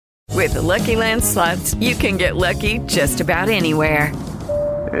With the Lucky Land Slots, you can get lucky just about anywhere.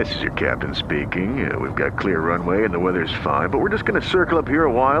 This is your captain speaking. We've got clear runway and the weather's fine, but we're just going to circle up here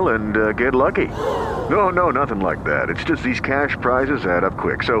a while and get lucky. No, nothing like that. It's just these cash prizes add up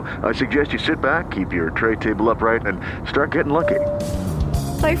quick. So I suggest you sit back, keep your tray table upright, and start getting lucky.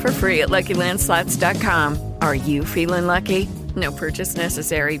 Play for free at LuckyLandSlots.com. Are you feeling lucky? No purchase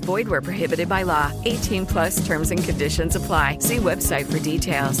necessary. Void where prohibited by law. 18 plus terms and conditions apply. See website for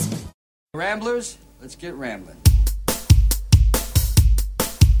details. Ramblers, let's get rambling.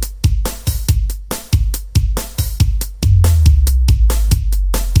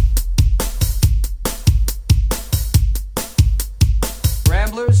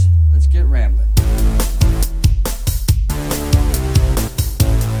 Ramblers, let's get rambling.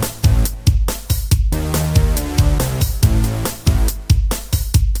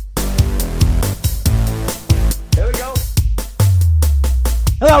 Here we go.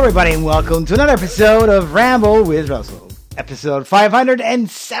 Hello, everybody, and welcome to another episode of Ramble with Russell, episode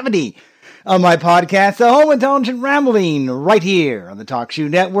 570 of my podcast, The Home Intelligent Rambling, right here on the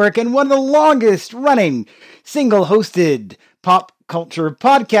TalkShoe Network, and one of the longest-running single-hosted pop culture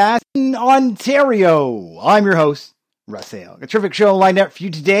podcasts in Ontario. I'm your host, Russel. A terrific show lined up for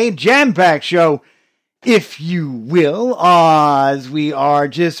you today, jam-packed show, if you will, as we are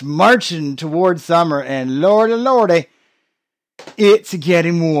just marching towards summer, and lordy, it's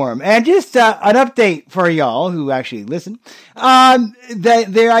getting warm. And just an update for y'all who actually listen. I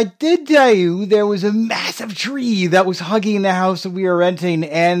did tell you there was a massive tree that was hugging the house that we are renting,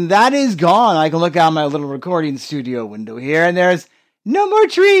 and that is gone. I can look out my little recording studio window here, and there's no more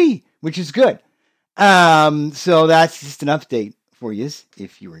tree, which is good. So that's just an update for you,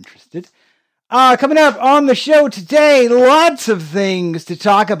 if you're interested. Coming up on the show today, lots of things to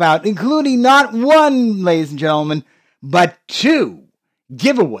talk about, including not one, ladies and gentlemen, but two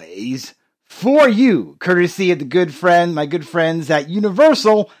giveaways for you, courtesy of my good friends at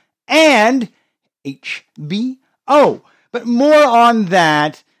Universal and HBO. But more on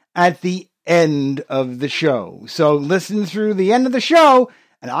that at the end of the show. So listen through the end of the show,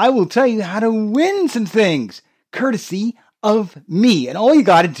 and I will tell you how to win some things, courtesy of me. And all you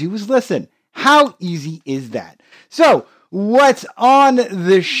got to do is listen. How easy is that? So, what's on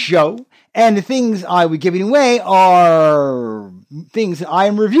the show? And the things I will be giving away are things that I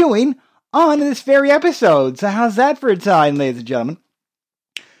am reviewing on this very episode. So how's that for a time, ladies and gentlemen?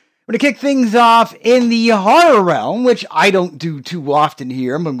 We're going to kick things off in the horror realm, which I don't do too often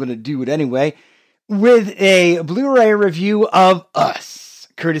here, but I'm going to do it anyway, with a Blu-ray review of Us,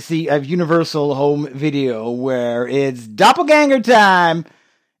 courtesy of Universal Home Video, where it's doppelganger time,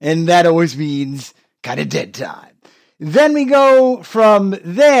 and that always means kind of dead time. Then we go from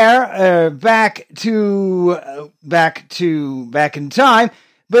there back in time,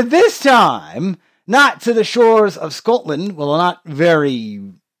 but this time not to the shores of Scotland. Well, not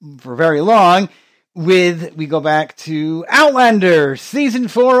for very long. We go back to Outlander season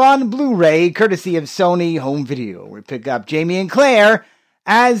 4 on Blu-ray, courtesy of Sony Home Video. We pick up Jamie and Claire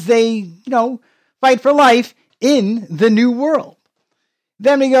as they, fight for life in the new world.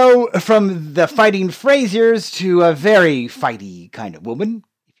 Then we go from the fighting Frasers to a very fighty kind of woman,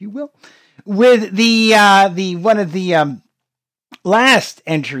 if you will, with the one of the last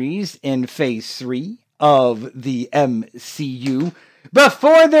entries in Phase 3 of the MCU.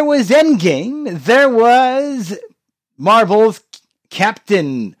 Before there was Endgame, there was Marvel's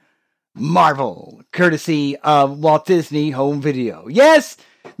Captain Marvel, courtesy of Walt Disney Home Video. Yes,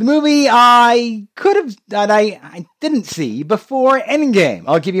 the movie I didn't see before Endgame.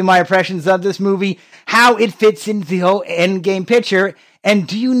 I'll give you my impressions of this movie, how it fits into the whole Endgame picture, and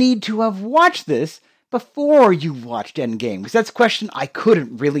do you need to have watched this before you watched Endgame? Because that's a question I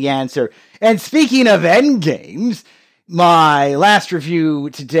couldn't really answer. And speaking of Endgames, my last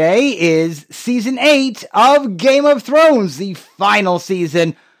review today is Season 8 of Game of Thrones, the final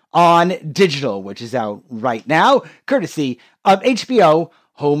season on digital, which is out right now, courtesy of HBO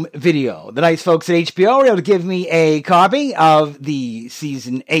Home Video. The nice folks at HBO were able to give me a copy of the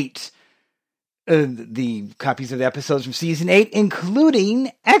Season 8, the copies of the episodes from Season 8,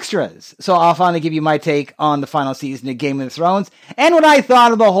 including extras. So I'll finally give you my take on the final season of Game of Thrones, and what I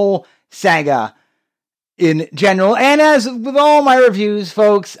thought of the whole saga in general. And as with all my reviews,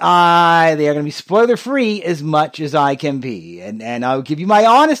 folks, they are going to be spoiler-free as much as I can be. And I'll give you my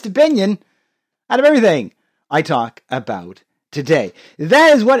honest opinion out of everything I talk about today.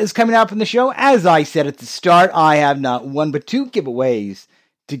 That is what is coming up in the show. As I said at the start, I have not one but two giveaways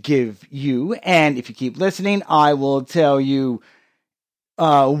to give you. And if you keep listening, I will tell you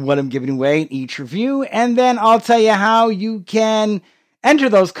what I'm giving away in each review. And then I'll tell you how you can enter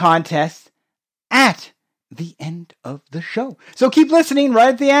those contests at the end of the show. So keep listening right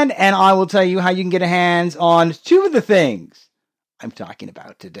at the end, and I will tell you how you can get a hands on 2 of the things I'm talking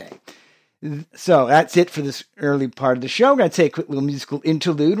about today. So that's it for this early part of the show. I'm going to take a quick little musical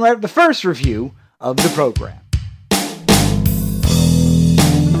interlude right at the first review of the program.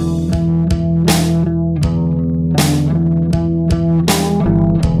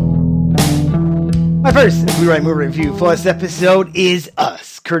 My first Blu-ray movie review for this episode is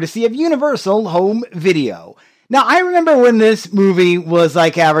Us, courtesy of Universal Home Video. Now, I remember when this movie was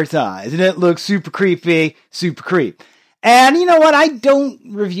advertised, and it looked super creepy, super creep. And you know what? I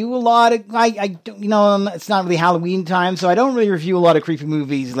don't review a lot of, I don't, it's not really Halloween time, so I don't really review a lot of creepy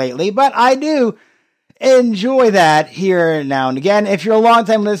movies lately, but I do enjoy that here now and again. If you're a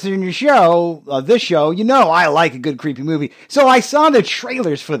long-time listener in this show, I like a good creepy movie. So I saw the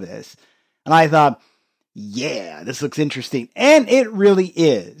trailers for this, and I thought, yeah, this looks interesting. And it really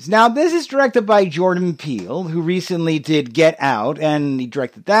is. Now, this is directed by Jordan Peele, who recently did Get Out, and he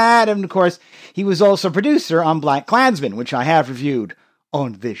directed that. And of course, he was also a producer on BlacKkKlansman, which I have reviewed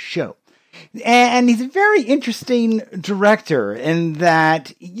on this show. And he's a very interesting director in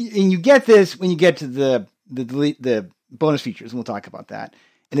that, and you get this when you get to the bonus features, and we'll talk about that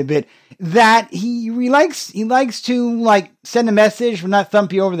in a bit, that he likes to send a message but not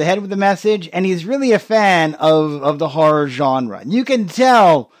thump you over the head with the message, and he's really a fan of the horror genre. And you can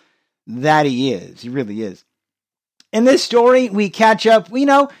tell that he really is. In this story, we catch up,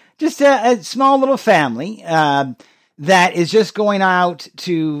 just a small little family that is just going out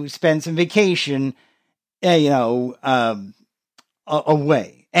to spend some vacation, away.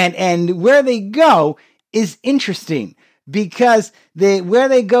 And where they go is interesting, because where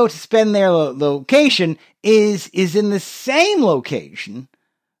they go to spend their location is in the same location,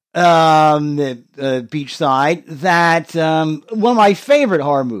 the beachside, that one of my favorite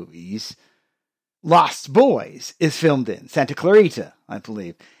horror movies, Lost Boys, is filmed in, Santa Clarita, I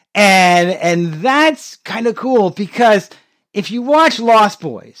believe. And that's kind of cool, because if you watch Lost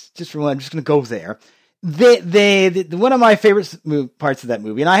Boys, I'm just going to go there, one of my favorite parts of that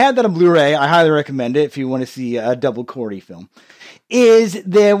movie, and I had that on Blu-ray, I highly recommend it if you want to see a double Corey film, is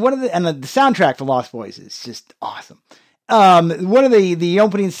the soundtrack for Lost Boys is just awesome. One of the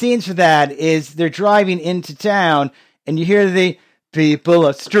opening scenes for that is they're driving into town, and you hear the people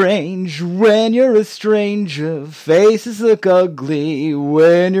are strange when you're a stranger, faces look ugly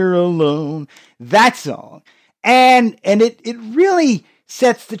when you're alone. That song. And it really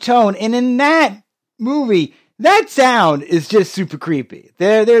sets the tone. And in that movie, that sound is just super creepy.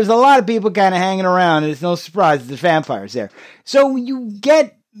 There's a lot of people kind of hanging around, and it's no surprise there's vampires there. So you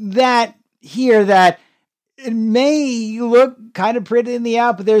get that here, that it may look kind of pretty in the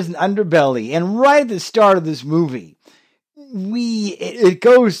out, but there's an underbelly. And right at the start of this movie, it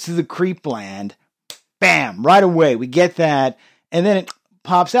goes to the creep land. Bam! Right away, we get that, and then it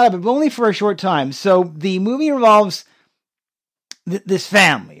pops out of it, but only for a short time. So the movie involves this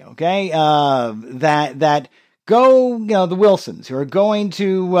family, okay, that go, the Wilsons, who are going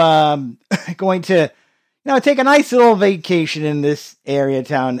to take a nice little vacation in this area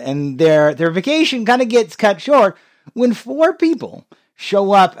town, and their vacation kind of gets cut short when 4 people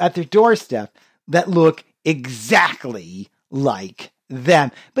show up at their doorstep that look exactly like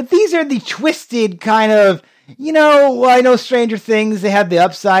them. But these are the twisted kind of, I know Stranger Things, they have the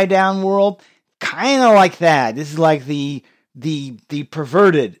upside down world, kind of like that. This is like the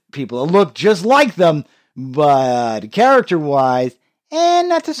perverted people that look just like them, but character-wise, and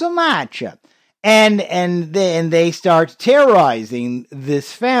not so much. And they start terrorizing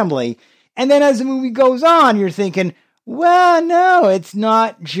this family. And then as the movie goes on, you're thinking, well, no, it's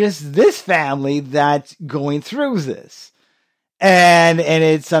not just this family that's going through this. And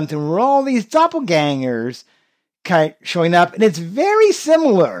it's something where all these doppelgangers kind of showing up, and it's very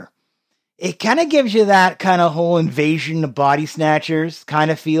similar. It kind of gives you that kind of whole Invasion of Body Snatchers kind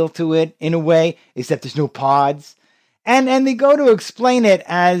of feel to it in a way, except there's no pods. And they go to explain it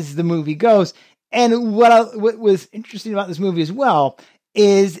as the movie goes. And what was interesting about this movie as well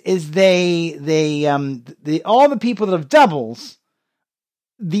is all the people that have doubles,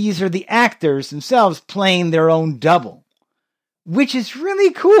 these are the actors themselves playing their own double, which is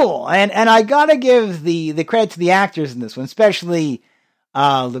really cool. And I gotta give the credit to the actors in this one, especially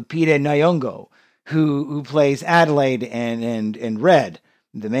Lupita Nyong'o, who plays Adelaide and Red,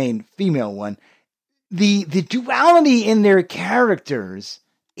 the main female one. The duality in their characters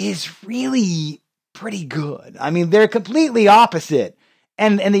is really pretty good. I mean, they're completely opposite,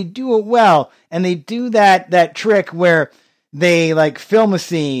 and they do it well. And they do that trick where they film a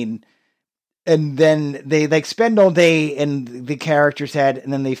scene and then they like spend all day in the character's head,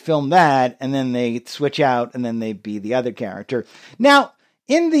 and then they film that, and then they switch out, and then they be the other character. Now,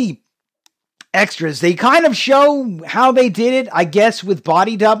 in the extras, they kind of show how they did it, I guess, with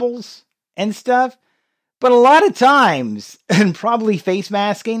body doubles and stuff. But a lot of times, and probably face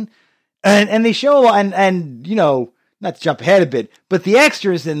masking, and they show, and you know, not to jump ahead a bit, but the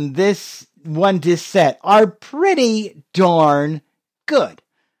extras in this one disc set are pretty darn good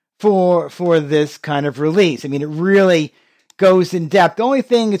for this kind of release. I mean, it really goes in depth. The only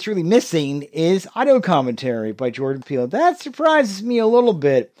thing it's really missing is audio commentary by Jordan Peele. That surprises me a little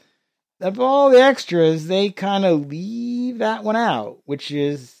bit. Of all the extras, they kind of leave that one out, which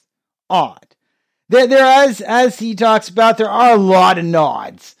is odd. There, as he talks about, there are a lot of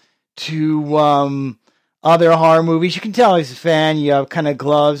nods to other horror movies. You can tell he's a fan. You have kind of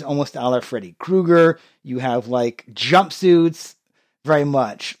gloves, almost a la Freddy Krueger. You have like jumpsuits, very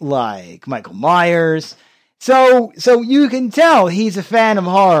much like Michael Myers. So you can tell he's a fan of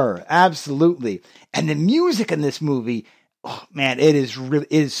horror, absolutely. And the music in this movie, oh man, it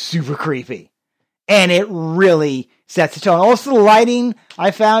is super creepy, and it really sets the tone. Also, the lighting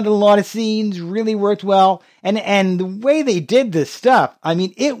I found in a lot of scenes really worked well, and the way they did this stuff, I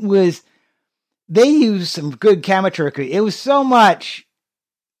mean, they used some good camera trickery. It was so much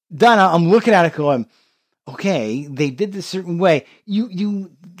done. I'm looking at it going, okay, they did this certain way.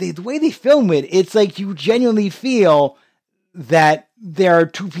 The way they film it, it's like you genuinely feel that there are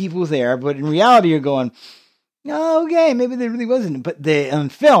two people there, but in reality, you're going, oh, okay, maybe there really wasn't. But on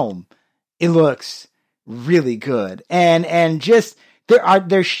film, it looks really good, and just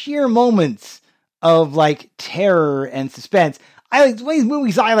there's sheer moments of like terror and suspense. I like these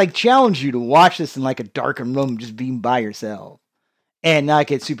movies. I like challenge you to watch this in like a darkened room, just being by yourself, and not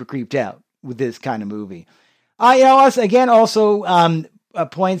get super creeped out with this kind of movie. Also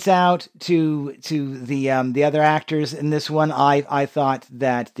points out to the other actors in this one. I thought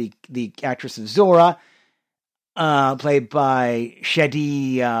that the actress of Zora, played by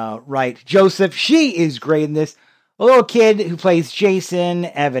Shadi Wright Joseph, she is great in this. A little kid who plays Jason,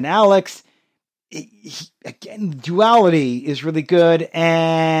 Evan Alex. Again, duality is really good,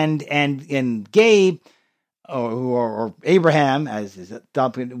 and Gabe or Abraham, as is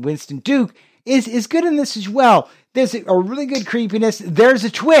adopted Winston Duke, is good in this as well. There's a really good creepiness. There's a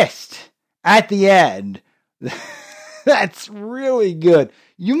twist at the end that's really good.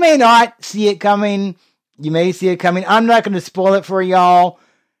 You may not see it coming. You may see it coming. I'm not going to spoil it for y'all,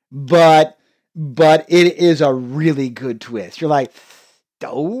 but it is a really good twist. You're like,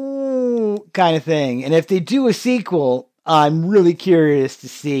 oh, kind of thing. And if they do a sequel, I'm really curious to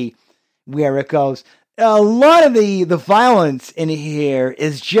see where it goes. A lot of the violence in here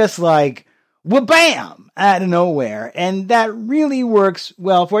is just like, wha-bam, out of nowhere. And that really works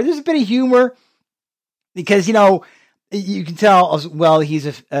well for it. There's a bit of humor because, you know, you can tell, well, he's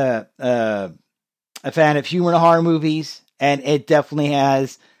a fan of humor in horror movies, and it definitely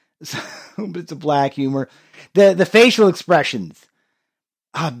has some bits of black humor. The facial expressions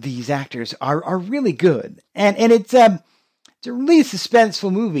of these actors are really good, and it's a really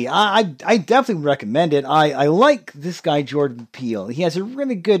suspenseful movie. I definitely recommend it. I like this guy Jordan Peele. He has a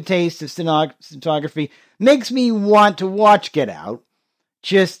really good taste of cinematography. Makes me want to watch Get Out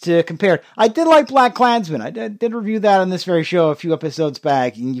just to compare. I did like Black Klansman. I did review that on this very show a few episodes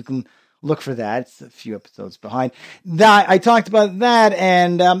back, and you can look for that. It's a few episodes behind. I talked about that,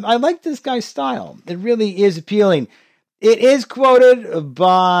 and I like this guy's style. It really is appealing. It is quoted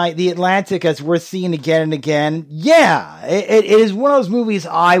by The Atlantic as worth seeing again and again. Yeah, it is one of those movies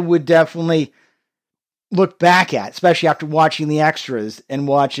I would definitely look back at, especially after watching the extras, and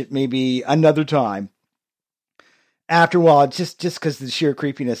watch it maybe another time. After a while, just because of the sheer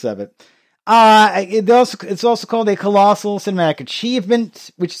creepiness of it. It's also called a colossal cinematic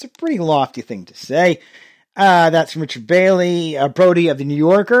achievement, which is a pretty lofty thing to say. That's from Richard Brody of The New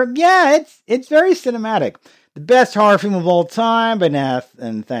Yorker. Yeah, it's very cinematic. The best horror film of all time by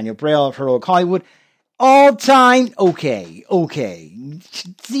Nathaniel Braille of Heroic Hollywood. All time, okay.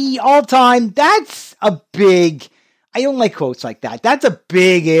 See, all time, that's a big, I don't like quotes like that. That's a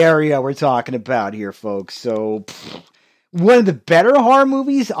big area we're talking about here, folks. So, one of the better horror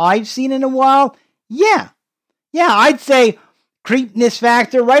movies I've seen in a while? Yeah, I'd say creepiness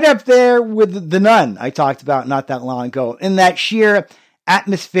factor right up there with The Nun I talked about not that long ago. In that sheer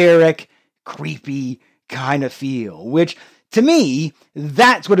atmospheric, creepy kind of feel, which to me,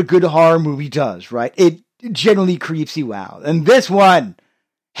 that's what a good horror movie does, right? It generally creeps you out. And this one,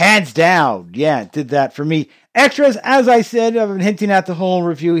 hands down, yeah, did that for me. Extras, as I said, I've been hinting at the whole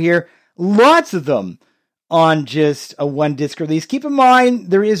review here. Lots of them on just a one disc release. Keep in mind,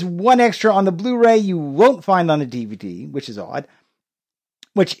 there is one extra on the Blu-ray you won't find on the DVD, which is odd,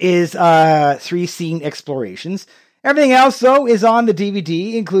 which is 3 scene explorations. Everything else, though, is on the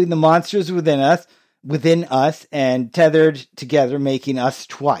DVD, including the monsters within us, and tethered together, making us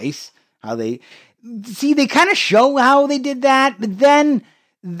twice. They kind of show how they did that, but then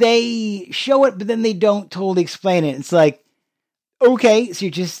they show it, but then they don't totally explain it. It's like, okay, so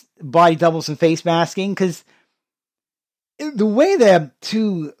you're just body doubles and face masking, because the way the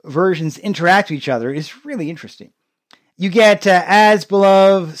two versions interact with each other is really interesting. You get as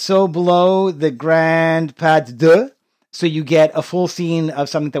below, so below, the grand pas de deux. So you get a full scene of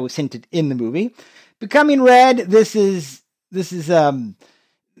something that was hinted in the movie. Becoming Red, this is the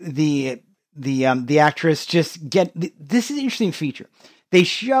actress this is an interesting feature. They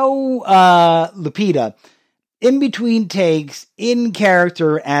show Lupita in between takes in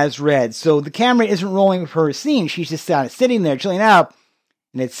character as Red. So the camera isn't rolling with her scene. She's just sitting there chilling out,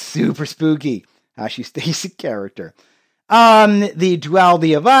 and it's super spooky how she stays in character. The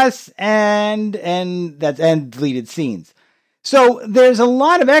duality of us and deleted scenes. So there's a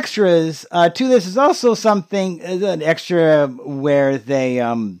lot of extras to this. Is also an extra where they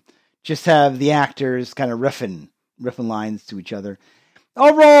just have the actors kind of riffing lines to each other.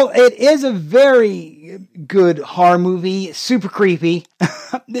 Overall, it is a very good horror movie. Super creepy.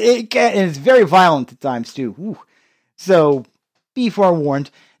 It's very violent at times too. Ooh. So be forewarned.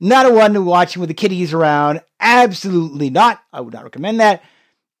 Not a one to watch with the kiddies around. Absolutely not. I would not recommend that.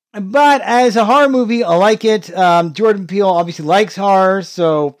 But as a horror movie, I like it. Jordan Peele obviously likes horror,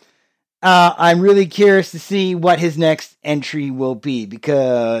 so I'm really curious to see what his next entry will be,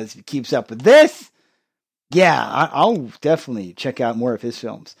 because if he keeps up with this, yeah, I'll definitely check out more of his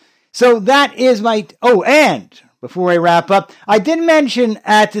films. So that is my... Oh, and before I wrap up, I did mention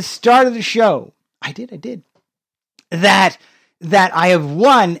at the start of the show, I did, that I have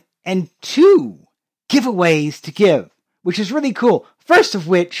 1 and 2 giveaways to give, which is really cool. First of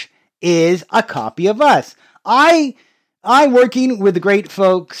which is a copy of Us. I working with the great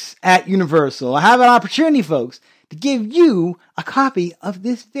folks at Universal, I have an opportunity, folks, to give you a copy of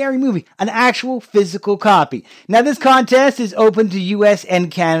this very movie, an actual physical copy. Now, this contest is open to U.S. and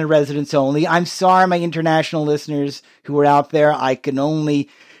Canada residents only. I'm sorry, my international listeners who are out there. I can only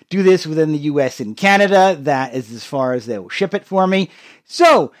do this within the U.S. and Canada. That is as far as they will ship it for me.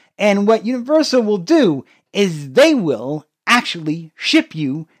 So, and what Universal will do is they will actually ship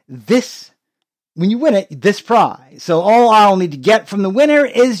you this, when you win it, this prize. So all I'll need to get from the winner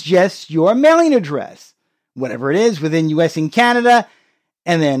is just your mailing address, whatever it is within US and Canada.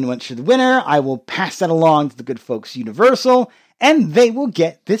 And then once you're the winner, I will pass that along to the good folks Universal, and they will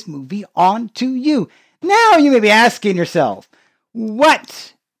get this movie on to you. Now you may be asking yourself,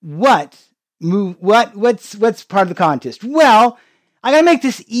 what's part of the contest? Well, I'm going to make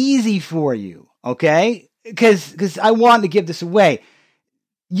this easy for you, okay? Because I want to give this away.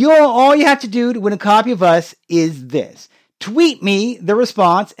 All you have to do to win a copy of Us is this. Tweet me the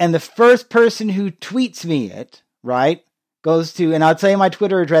response, and the first person who tweets me it, right, goes to, and I'll tell you my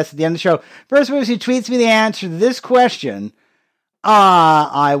Twitter address at the end of the show. First person who tweets me the answer to this question,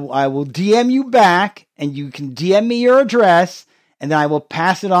 I will DM you back, and you can DM me your address, and then I will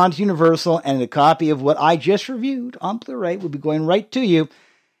pass it on to Universal, and a copy of what I just reviewed on Blu-ray will be going right to you.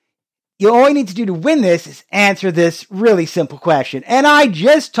 All you need to do to win this is answer this really simple question. And I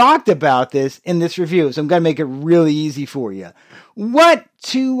just talked about this in this review, so I'm going to make it really easy for you. What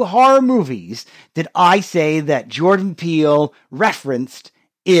 2 horror movies did I say that Jordan Peele referenced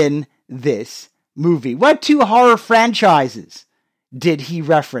in this movie? What 2 horror franchises did he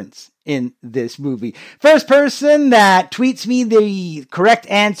reference in this movie? First person that tweets me the correct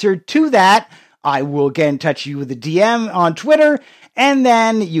answer to that, I will get in touch with you with a DM on Twitter, and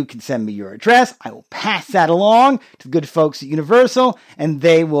then you can send me your address. I will pass that along to the good folks at Universal, and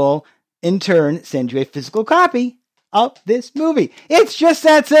they will, in turn, send you a physical copy of this movie. It's just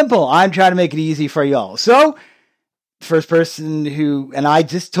that simple. I'm trying to make it easy for y'all. So, first person who, and I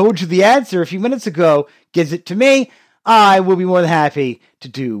just told you the answer a few minutes ago, gives it to me, I will be more than happy to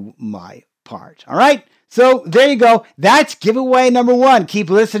do my part. All right? So, there you go. That's giveaway number 1. Keep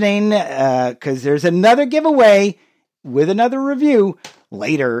listening, because there's another giveaway with another review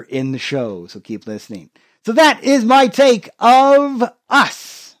later in the show. So keep listening. So that is my take of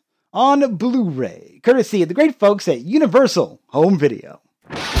Us on Blu-ray, courtesy of the great folks at Universal Home Video.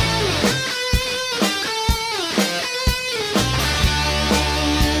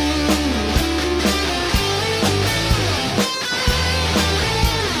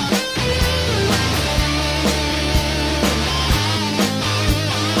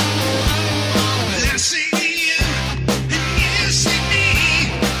 Let's see.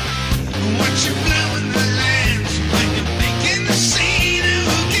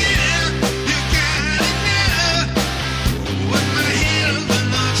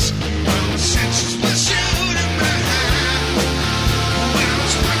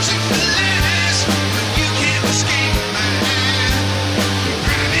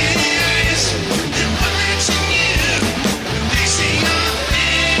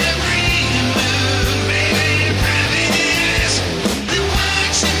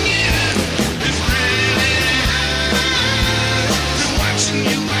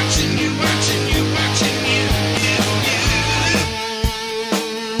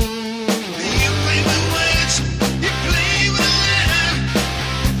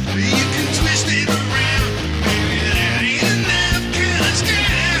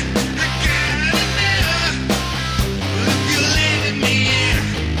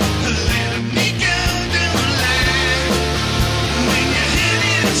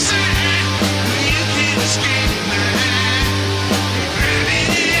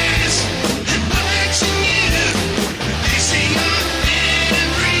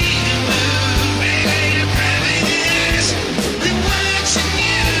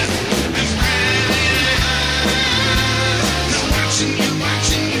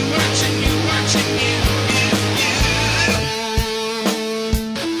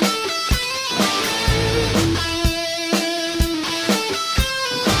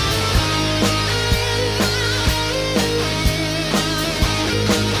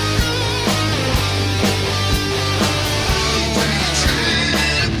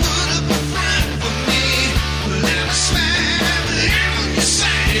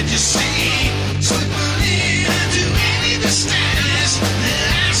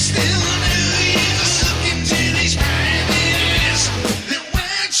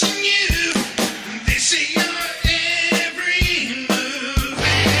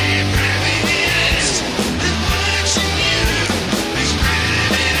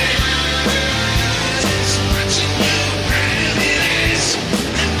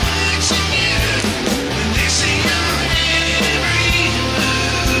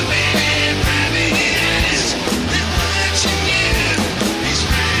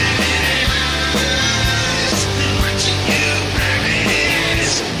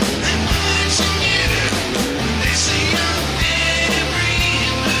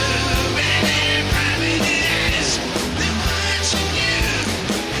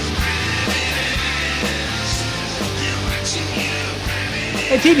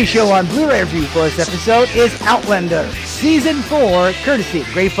 A TV show on Blu-ray review for this episode is Outlander, Season 4, courtesy of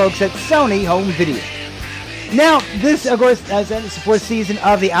the great folks at Sony Home Video. Now, this, of course, as I said, is the fourth season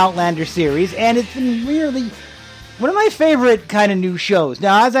of the Outlander series, and it's been really one of my favorite kind of new shows.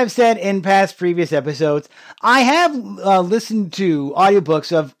 Now, as I've said in past previous episodes, I have listened to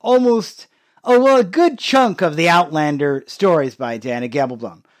audiobooks of almost, a good chunk of the Outlander stories by Dana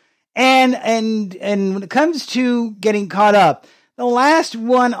Gabaldon. And when it comes to getting caught up, the last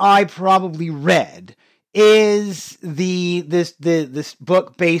one I probably read is this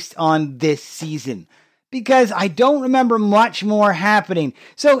book based on this season, because I don't remember much more happening.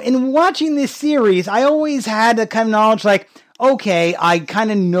 So in watching this series, I always had a kind of knowledge like, okay, I kind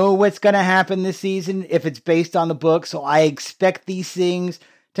of know what's going to happen this season if it's based on the book, so I expect these things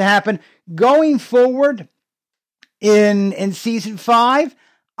to happen. Going forward in season 5,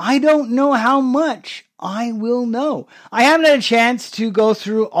 I don't know how much I will know. I haven't had a chance to go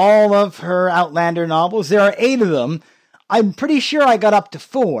through all of her Outlander novels. There are 8 of them. I'm pretty sure I got up to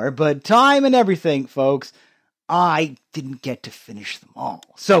 4, but time and everything, folks, I didn't get to finish them all.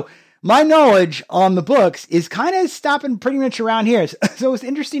 So my knowledge on the books is kind of stopping pretty much around here. So it's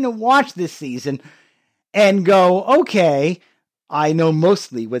interesting to watch this season and go, okay, I know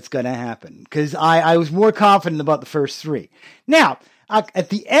mostly what's going to happen, because I was more confident about the first 3. Now, at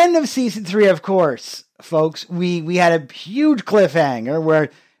the end of season 3, of course, folks, we had a huge cliffhanger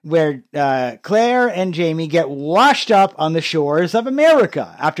where Claire and Jamie get washed up on the shores of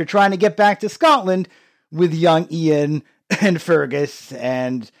America after trying to get back to Scotland with young Ian and Fergus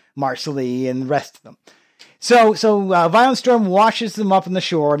and Marcelly and the rest of them. So Violent Storm washes them up on the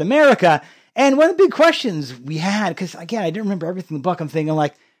shore in America. And one of the big questions we had, because again, I didn't remember everything in the book, I'm thinking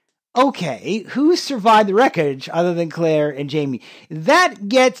like, okay, who survived the wreckage other than Claire and Jamie? That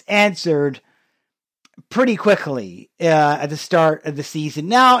gets answered pretty quickly at the start of the season.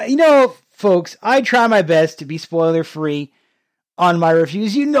 Now, folks, I try my best to be spoiler-free on my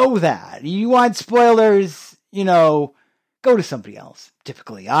reviews. You know that. You want spoilers, go to somebody else,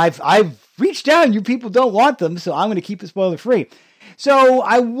 typically. I've reached out, you people don't want them, so I'm going to keep it spoiler-free. So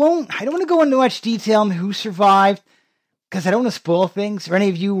I don't want to go into much detail on who survived, because I don't want to spoil things. Or any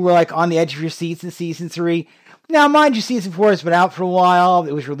of you were like on the edge of your seats in season 3. Now, mind you, season 4 has been out for a while.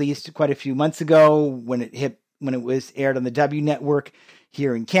 It was released quite a few months ago when it was aired on the W network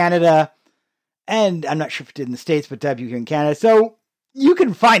here in Canada. And I'm not sure if it did in the States, but W here in Canada. So you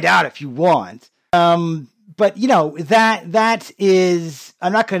can find out if you want. But that is,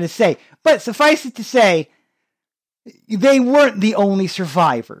 I'm not going to say, but suffice it to say, they weren't the only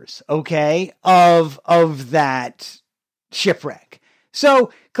survivors, okay, of that shipwreck.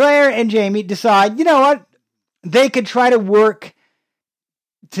 So Claire and Jamie decide, you know what, they could try to work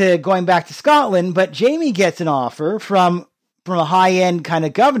to going back to Scotland, but Jamie gets an offer from a high-end kind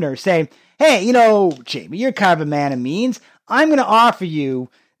of governor saying, hey, Jamie, you're kind of a man of means. I'm going to offer you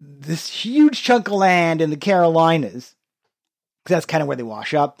this huge chunk of land in the Carolinas, because that's kind of where they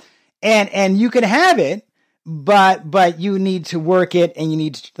wash up, and you can have it, but you need to work it, and you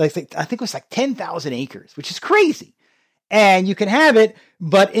need to, I think it was like 10,000 acres, which is crazy. And you can have it,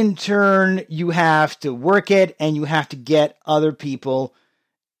 but in turn, you have to work it, and you have to get other people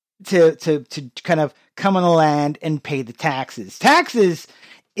to kind of come on the land and pay the taxes. Taxes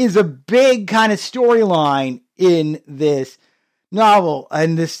is a big kind of storyline in this novel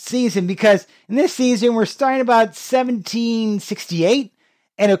and this season, because in this season, we're starting about 1768.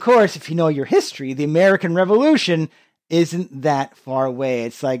 And of course, if you know your history, the American Revolution isn't that far away.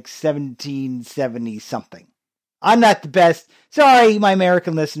 It's like 1770 something. I'm not the best. Sorry, my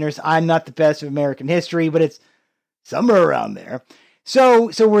American listeners. I'm not the best of American history, but it's somewhere around there.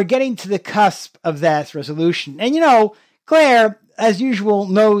 So we're getting to the cusp of that resolution. And Claire, as usual,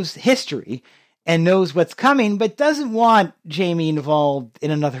 knows history and knows what's coming, but doesn't want Jamie involved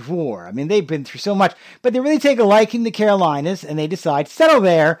in another war. I mean, they've been through so much, but they really take a liking to the Carolinas, and they decide to settle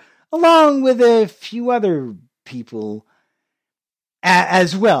there, along with a few other people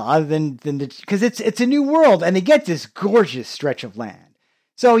as well, other than because it's a new world, and they get this gorgeous stretch of land.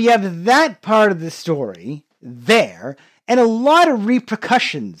 So you have that part of the story there, and a lot of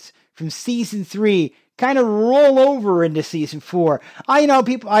repercussions from season 3 kind of roll over into season 4. I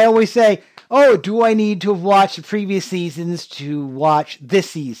always say, oh, do I need to have watched the previous seasons to watch this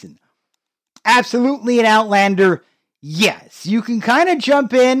season? Absolutely, an Outlander, yes. You can kind of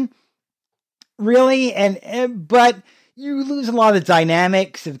jump in, really, but you lose a lot of the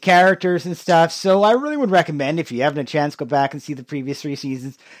dynamics of characters and stuff, so I really would recommend, if you haven't a chance, go back and see the previous 3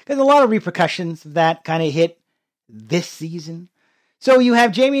 seasons, because a lot of repercussions of that kind of hit this season. So you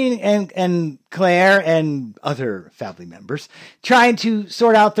have Jamie and Claire and other family members trying to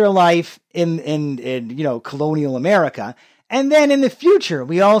sort out their life in colonial America. And then in the future,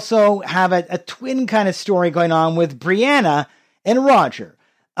 we also have a twin kind of story going on with Brianna and Roger.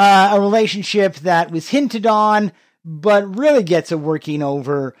 A relationship that was hinted on, but really gets a working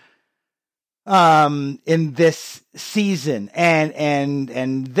over in this season.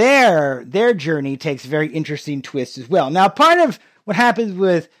 And their journey takes a very interesting twist as well. Now, part of what happens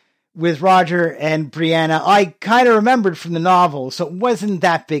with Roger and Brianna, I kind of remembered from the novel, so it wasn't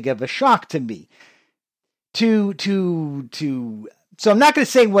that big of a shock to me. So I'm not going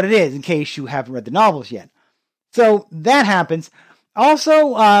to say what it is in case you haven't read the novels yet. So that happens.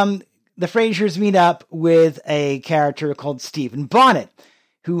 Also, the Frasers meet up with a character called Stephen Bonnet,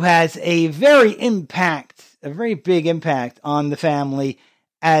 who has a very big impact on the family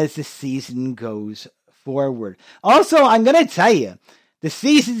as the season goes forward. Also, I'm going to tell you, the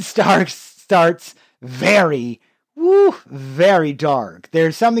season starts very dark.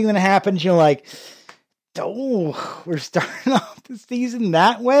 There's something that happens, you're like, oh, we're starting off the season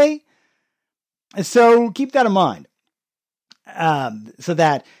that way? So keep that in mind. So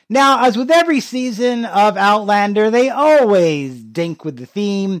that now, as with every season of Outlander, they always dink with the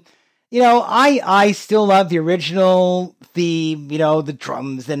theme. I still love the original theme, the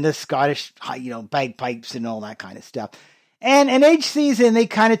drums and the Scottish, bagpipes and all that kind of stuff. And each season they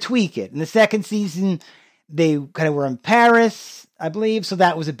kind of tweak it. In the second season, they kind of were in Paris, I believe. So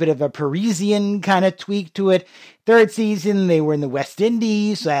that was a bit of a Parisian kind of tweak to it. Third season, they were in the West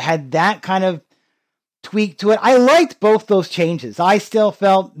Indies. So I had that kind of tweak to it. I liked both those changes. I still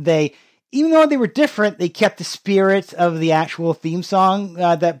felt even though they were different, they kept the spirit of the actual theme song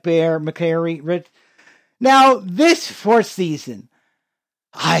that Bear McCreary wrote. Now, this fourth season,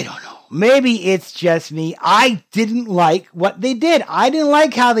 I don't know. Maybe it's just me. I didn't like what they did. I didn't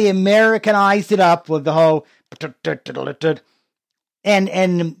like how they Americanized it up with the whole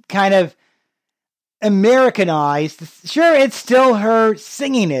and kind of Americanized. Sure, it's still her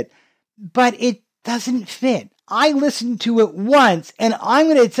singing it, but it doesn't fit. I listened to it once, and I'm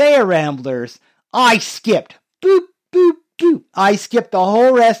going to tell you, Ramblers, I skipped. Boop, boop, boop. I skipped the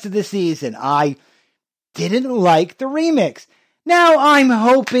whole rest of the season. I didn't like the remix. Now, I'm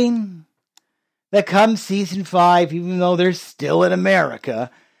hoping that come season 5, even though they're still in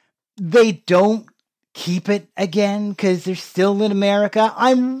America, they don't keep it again because they're still in America.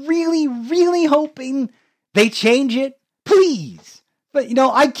 I'm really, really hoping they change it. Please. But,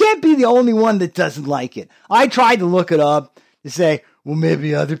 I can't be the only one that doesn't like it. I tried to look it up to say, well,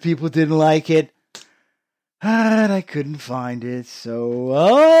 maybe other people didn't like it. And I couldn't find it, so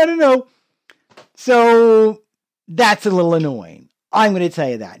I don't know. So that's a little annoying. I'm going to tell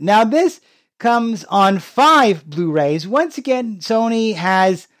you that. Now, this comes on 5 Blu-rays. Once again, Sony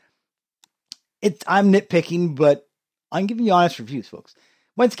has it. I'm nitpicking, but I'm giving you honest reviews, folks.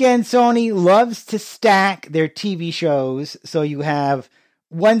 Once again, Sony loves to stack their TV shows. So you have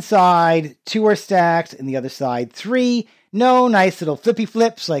one side, 2 are stacked, and the other side, 3. No nice little flippy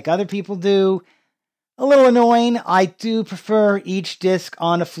flips like other people do. A little annoying. I do prefer each disc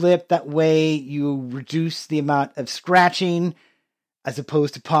on a flip. That way you reduce the amount of scratching as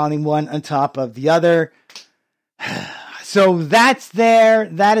opposed to piling one on top of the other. So that's there.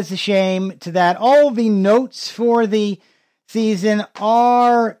 That is a shame to that. All the notes for the season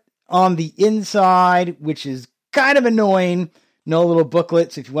are on the inside, which is kind of annoying. No little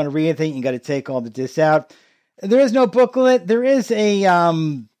booklet, so if you want to read anything, you got to take all the discs out. There is no booklet. There is a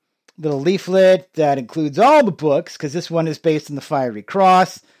little leaflet that includes all the books, because this one is based on the Fiery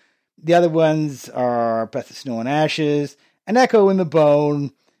Cross. The other ones are Breath of Snow and Ashes, An Echo in the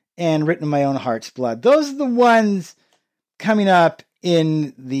Bone, and Written in My Own Heart's Blood. Those are the ones coming up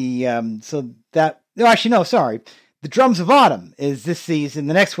in the The Drums of Autumn is this season.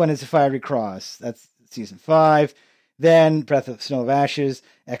 The next one is The Fiery Cross. That's season 5. Then Breath of Snow of Ashes,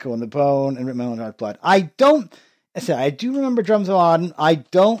 Echo in the Bone, and Written in My Own Heart's Blood. I do remember Drums of Autumn. I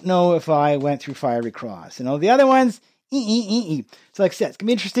don't know if I went through Fiery Cross. The other ones, So like I said, it's going to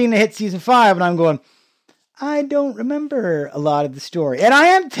be interesting to hit season 5, and I'm going, I don't remember a lot of the story. And I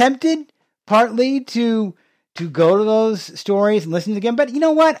am tempted partly to go to those stories and listen to them again. But you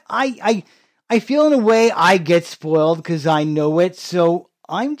know what? I feel in a way I get spoiled because I know it. So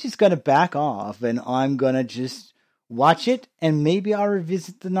I'm just going to back off and I'm going to just watch it. And maybe I'll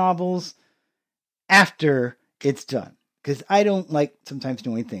revisit the novels after it's done. Because I don't like sometimes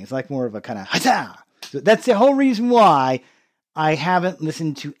knowing things. I like more of a kind of huzzah. So that's the whole reason why I haven't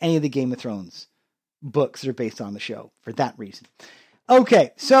listened to any of the Game of Thrones books that are based on the show. For that reason.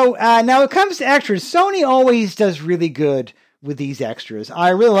 Okay, so now it comes to extras. Sony always does really good with these extras. I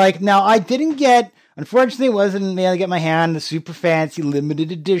really like. Now, I didn't get, unfortunately, it wasn't able to get my hand on the super fancy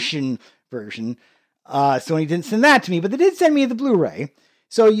limited edition version. Sony didn't send that to me, but they did send me the Blu-ray.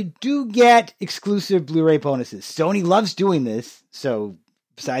 So you do get exclusive Blu-ray bonuses. Sony loves doing this. So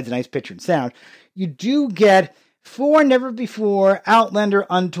besides a nice picture and sound, you do get 4 never-before Outlander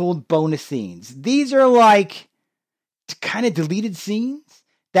Untold bonus scenes. These are like kind of deleted scenes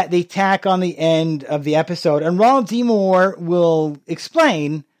that they tack on the end of the episode. And Ronald D. Moore will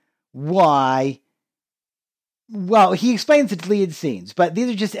explain why. Well, he explains the deleted scenes, but these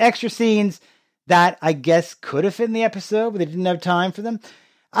are just extra scenes that I guess could have fit in the episode, but they didn't have time for them.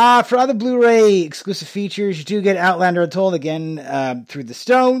 For other Blu-ray exclusive features, you do get Outlander Untold again through the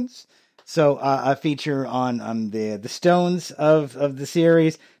Stones. So a feature on the Stones of the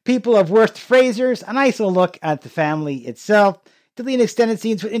series. People of Worth Frasers, a nice little look at the family itself. Deleted extended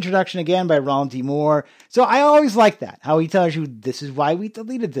scenes with introduction again by Ronald D. Moore. So I always like that, how he tells you this is why we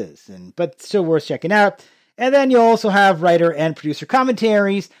deleted this, but still worth checking out. And then you'll also have writer and producer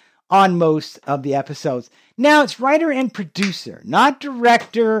commentaries on most of the episodes. Now, it's writer and producer, not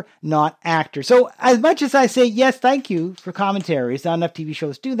director, not actor. So as much as I say, yes, thank you for commentaries, not enough TV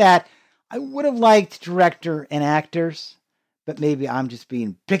shows do that, I would have liked director and actors, but maybe I'm just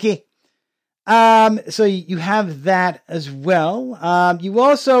being picky. So you have that as well. You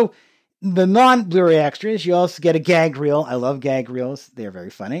also, the non-Blu-ray extras, you also get a gag reel. I love gag reels. They're very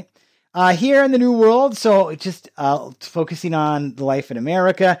funny. Here in the New World, so just focusing on the life in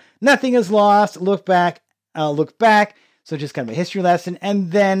America. Nothing is lost. Look back. So just kind of a history lesson.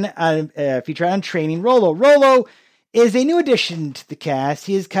 And then a feature on training Rollo. Rollo is a new addition to the cast.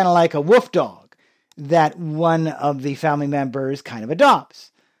 He is kind of like a wolf dog that one of the family members kind of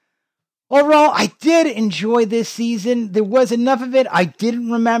adopts. Overall, I did enjoy this season. There was enough of it I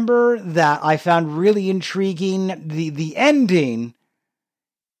didn't remember that I found really intriguing. The ending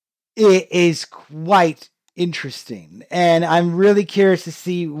is quite interesting, and I'm really curious to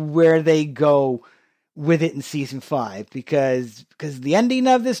see where they go with it in season 5, because the ending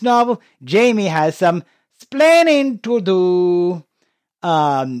of this novel, Jamie has some splaining to do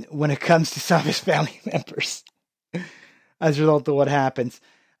when it comes to some of his family members as a result of what happens.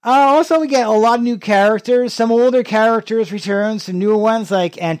 Also, we get a lot of new characters. Some older characters return, some newer ones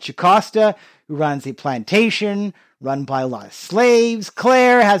like Aunt Jocasta, who runs a plantation run by a lot of slaves.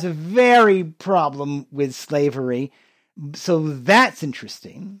 Claire has a very problem with slavery, so that's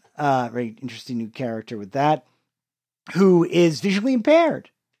interesting. Very interesting new character with that, who is visually impaired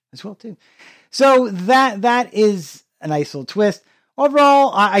as well too. So that is a nice little twist.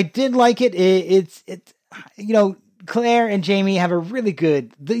 Overall, I did like it. It's Claire and Jamie have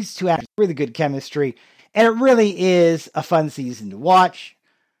these two actors, really good chemistry, and it really is a fun season to watch.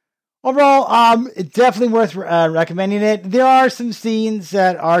 Overall, it's definitely worth recommending it. There are some scenes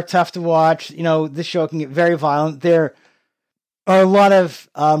that are tough to watch. This show can get very violent. There are a lot of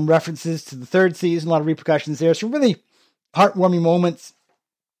references to the 3rd season, a lot of repercussions there. Some really heartwarming moments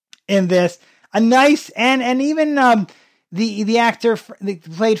in this. A nice, and even the actor that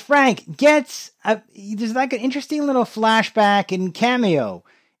played Frank gets, there's like an interesting little flashback and cameo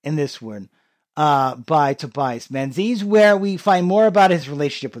in this one. By Tobias Menzies, where we find more about his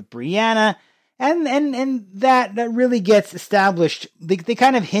relationship with Brianna, and that really gets established. They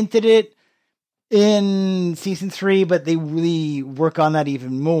kind of hinted it in season 3, but they really work on that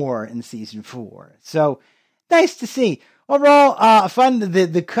even more in season 4. So nice to see. Overall, fun.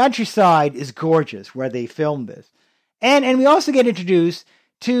 The countryside is gorgeous where they filmed this, and we also get introduced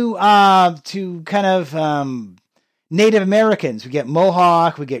to kind of Native Americans. We get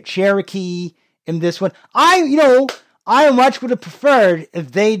Mohawk, we get Cherokee in this one. I much would have preferred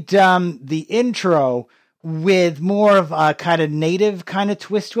if they'd done the intro with more of a kind of native kind of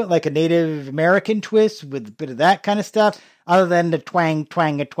twist to it, like a Native American twist with a bit of that kind of stuff, other than the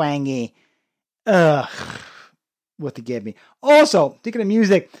twangy. What they gave me. Also, speaking of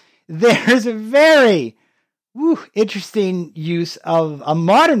music, there's a very interesting use of a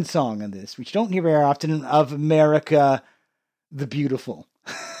modern song in this, which you don't hear very often, of America the Beautiful.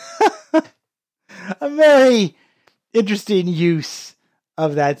 A very interesting use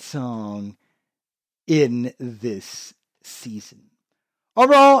of that song in this season.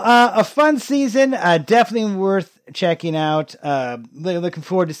 Overall, a fun season, definitely worth checking out. Looking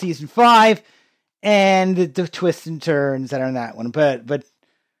forward to season 5 and the twists and turns that are in that one. But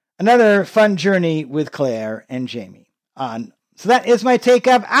another fun journey with Claire and Jamie. So that is my take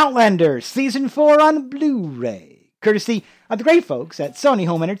of Outlander season 4 on Blu-ray, courtesy of the great folks at Sony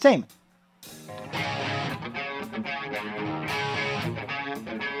Home Entertainment.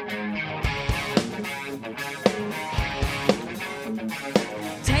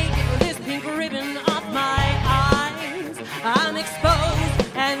 Take this pink ribbon off my eyes. I'm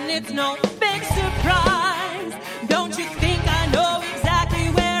exposed, and it's no big surprise. Don't you think I know exactly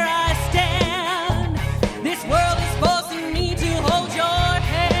where I stand? This world is forcing me to hold your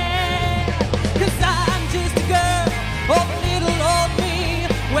hand. 'Cause I'm just a girl, oh little old me.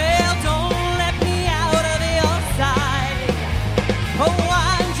 Well, don't let me out of your sight. Oh,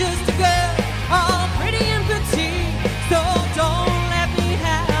 I'm just a girl, all pretty and petite. So don't let me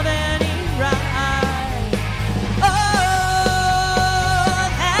have any right. Oh,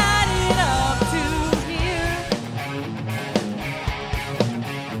 I've had it up to here.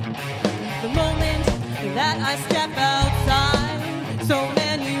 The moment that I step outside, so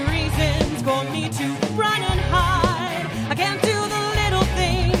many reasons for me to run and hide. I can't do the little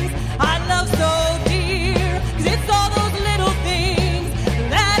things I love so dear, 'cause it's all those little things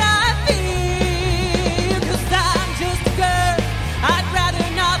that I fear. 'Cause I'm just a girl, I'd rather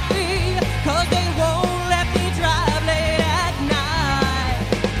not be, 'cause they won't let me drive late at night.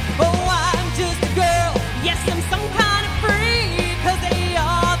 Oh, I'm just a girl, yes, I'm some kind of freak, 'cause they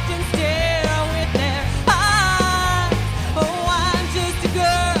often stare with their eyes. Oh, I'm just a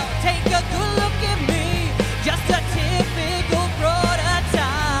girl, take a good look at me, just a typical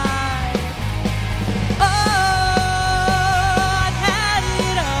prototype. Oh, I've had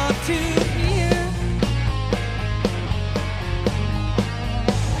it up to here.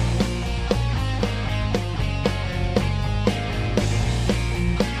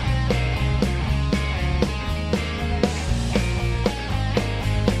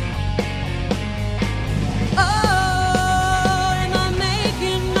 Oh, am I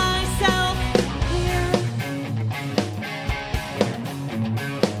making myself clear?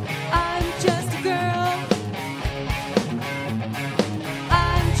 I'm just a girl.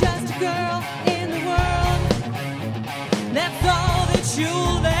 I'm just a girl in the world. That's all that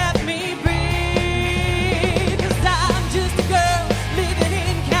you'll let me be. 'Cause I'm just a girl living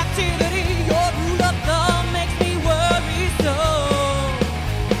in captivity. Your rule of thumb makes me worry so.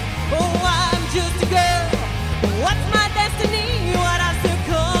 Oh, I'm just a girl. What's my destiny? What I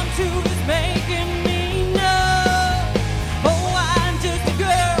succumb to is making me know. Oh, I'm just a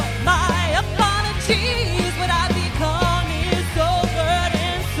girl. My apologies, what I become is so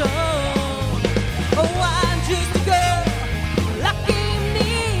burdensome. Oh, I'm just a girl. Lucky me,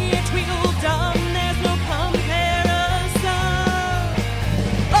 Tweedledum, there's no comparison.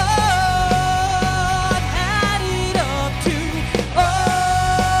 Oh, I've had it up to. Oh,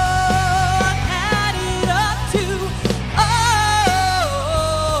 I've had it up to. Oh,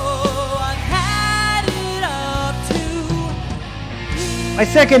 I've had it up to. My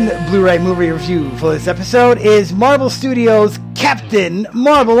second Blu-ray movie review for this episode is Marvel Studios' Captain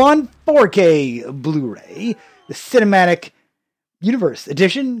Marvel on 4K Blu-ray, the Cinematic Universe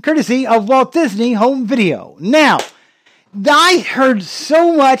edition, courtesy of Walt Disney Home Video. Now, I heard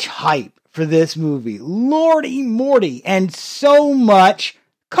so much hype for this movie, lordy morty, and so much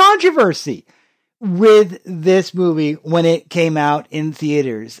controversy with this movie when it came out in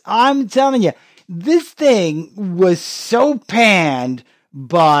theaters. I'm telling you, this thing was so panned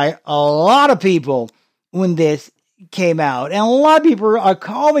by a lot of people when this came out. And a lot of people are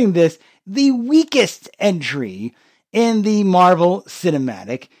calling this the weakest entry in the Marvel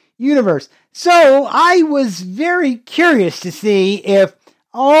Cinematic Universe. So I was very curious to see if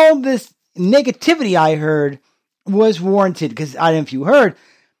all this negativity I heard was warranted. Because I don't know if you heard,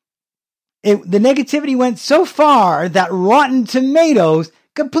 the negativity went so far that Rotten Tomatoes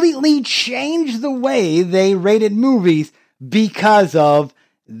completely changed the way they rated movies because of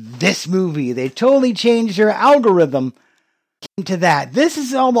this movie. They totally changed their algorithm to that. This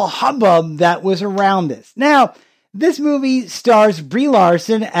is all the hubbub that was around this. Now, this movie stars Brie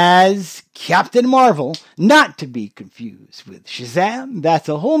Larson as Captain Marvel, not to be confused with Shazam. That's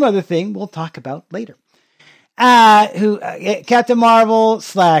a whole other thing we'll talk about later. Captain Marvel /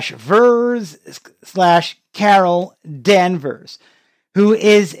 Vers / Carol Danvers, who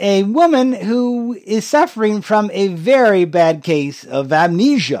is a woman who is suffering from a very bad case of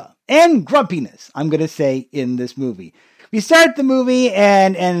amnesia and grumpiness, I'm going to say, in this movie. We start the movie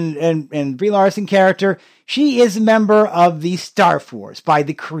and Brie Larson character, she is a member of the Star Force by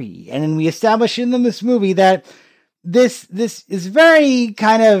the Kree. And then we establish in this movie that this is very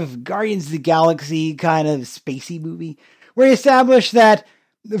kind of Guardians of the Galaxy kind of spacey movie, where we establish that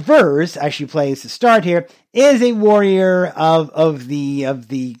Vers, as she plays the start here, is a warrior of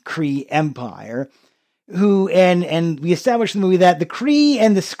the Kree Empire, who and we establish in the movie that the Kree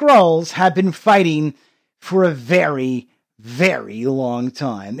and the Skrulls have been fighting for a very, very long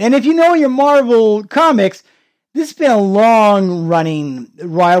time. And if you know your Marvel comics, this has been a long-running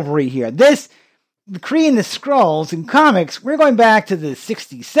rivalry here. The Kree and the Skrulls in comics, we're going back to the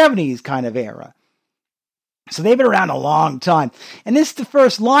 60s, 70s kind of era. So they've been around a long time. And this is the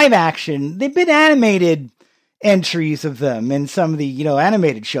first live action. They've been animated entries of them in some of the,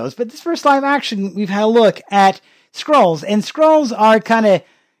 animated shows. But this first live action, we've had a look at Skrulls. And Skrulls are kind of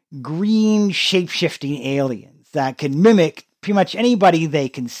green shape-shifting aliens that can mimic pretty much anybody they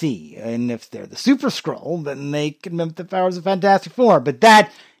can see. And if they're the Super Skrull, then they can mimic the powers of Fantastic Four. But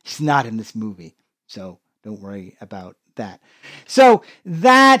that is not in this movie. So don't worry about that. So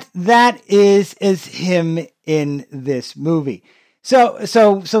that is him in this movie. So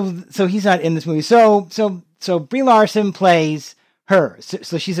he's not in this movie. So Brie Larson plays her.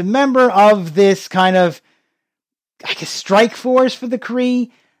 So she's a member of this kind of, I guess, strike force for the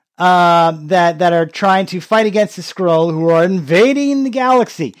Kree. That are trying to fight against the Skrull who are invading the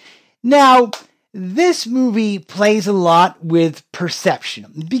galaxy. Now, this movie plays a lot with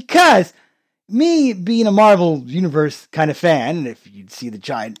perception because me being a Marvel Universe kind of fan, and if you'd see the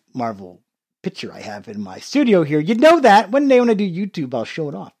giant Marvel picture I have in my studio here, you'd know that. One day when I do YouTube, I'll show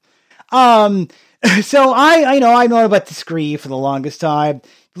it off. So I know about the Kree for the longest time.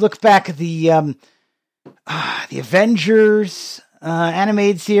 Look back at the Avengers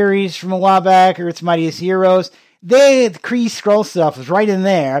animated series from a while back, Earth's Mightiest Heroes. The Kree Skrull stuff was right in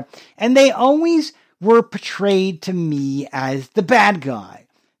there, and they always were portrayed to me as the bad guy.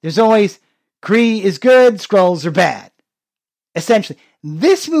 There's always, Kree is good, Skrulls are bad. Essentially.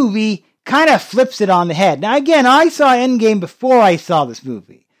 This movie kind of flips it on the head. Now again, I saw Endgame before I saw this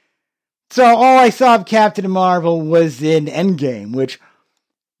movie. So all I saw of Captain Marvel was in Endgame, which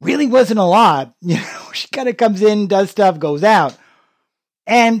really wasn't a lot. She kind of comes in, does stuff, goes out.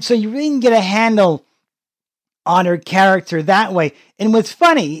 And so you really can get a handle on her character that way. And what's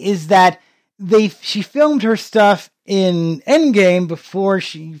funny is that she filmed her stuff in Endgame before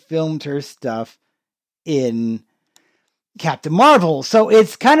she filmed her stuff in Captain Marvel. So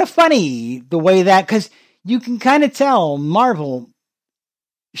it's kind of funny the way that, because you can kind of tell Marvel,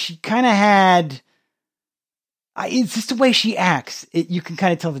 she kind of had, it's just the way she acts. You can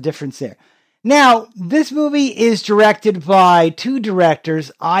kind of tell the difference there. Now, this movie is directed by two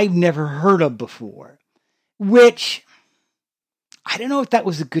directors I've never heard of before, which I don't know if that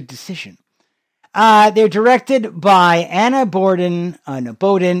was a good decision. They're directed by Anna Boden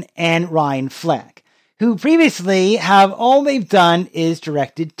and Ryan Fleck, who previously all they've done is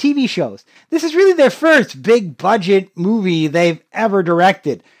directed TV shows. This is really their first big budget movie they've ever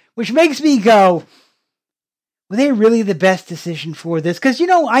directed, which makes me go, were they really the best decision for this? Because,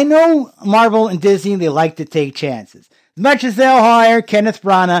 I know Marvel and Disney, they like to take chances. As much as they'll hire Kenneth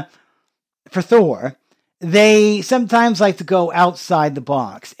Branagh for Thor, they sometimes like to go outside the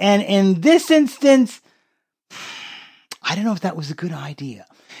box. And in this instance, I don't know if that was a good idea.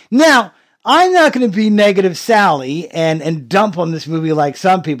 Now, I'm not going to be negative Sally and dump on this movie like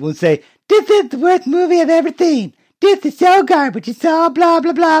some people and say, this is the worst movie I've ever seen. This is so garbage. It's all blah,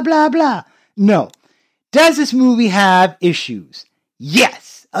 blah, blah, blah, blah. No. Does this movie have issues?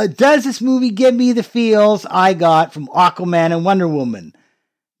 Yes. Does this movie give me the feels I got from Aquaman and Wonder Woman?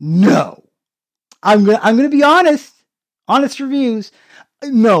 No. I'm gonna be honest. Honest reviews.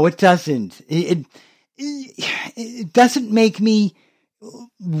 No, it doesn't. It doesn't make me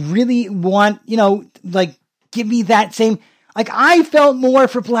really want, give me that same, I felt more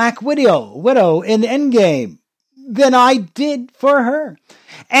for Black Widow in Endgame than I did for her.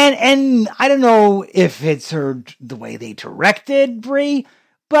 And I don't know if it's the way they directed Brie,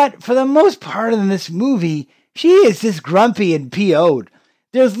 but for the most part in this movie, she is just grumpy and PO'd.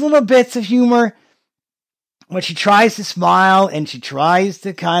 There's little bits of humor when she tries to smile and she tries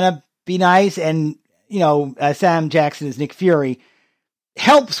to kind of be nice, and, Sam Jackson as Nick Fury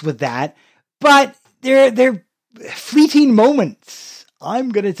helps with that, but they're fleeting moments, I'm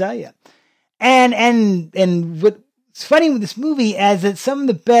going to tell you. And what's funny with this movie is that some of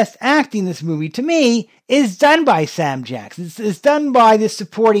the best acting in this movie, to me, is done by Sam Jackson. It's done by the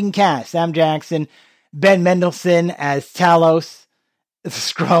supporting cast. Sam Jackson, Ben Mendelsohn as Talos, the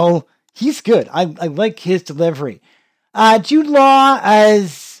Skrull. He's good. I like his delivery. Jude Law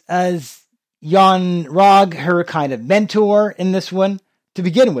as Jan Rog, her kind of mentor in this one, to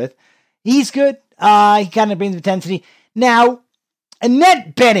begin with. He's good. He kind of brings intensity. Now,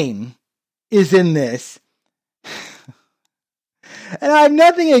 Annette Bening is in this. And I have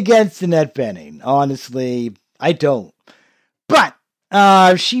nothing against Annette Bening. Honestly, I don't. But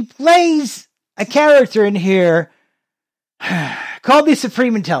she plays a character in here called the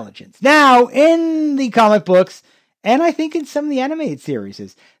Supreme Intelligence. Now, in the comic books, and I think in some of the animated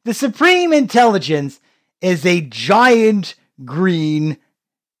series, the Supreme Intelligence is a giant green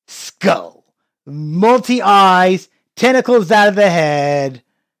skull. Multi-eyes, tentacles out of the head.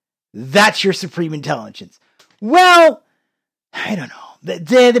 That's your supreme intelligence. Well, I don't know.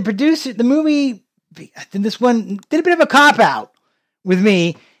 The producer, the movie, this one did a bit of a cop-out with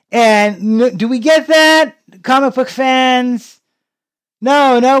me. And do we get that, comic book fans?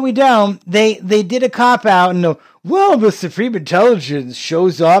 No, we don't. They did a cop-out and well, the supreme intelligence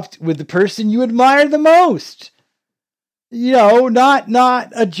shows up with the person you admire the most.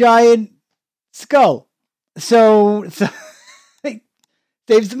 Not a giant skull. So they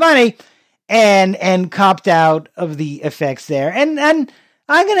saves the money and copped out of the effects there. And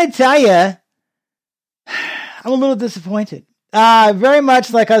I'm going to tell you, I'm a little disappointed. Very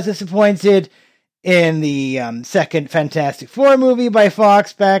much like I was disappointed in the second Fantastic Four movie by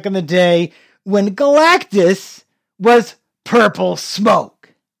Fox back in the day when Galactus was purple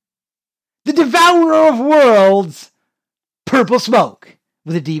smoke. The Devourer of Worlds, purple smoke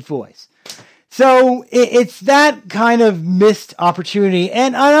with a deep voice. So it's that kind of missed opportunity.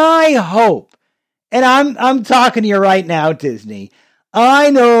 And I hope, and I'm talking to you right now, Disney, I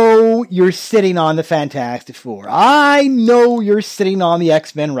know you're sitting on the Fantastic Four. I know you're sitting on the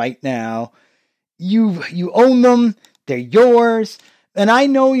X-Men right now. You own them. They're yours. And I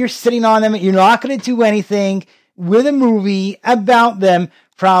know you're sitting on them. You're not going to do anything with a movie about them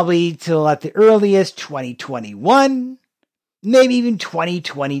probably till at the earliest 2021, maybe even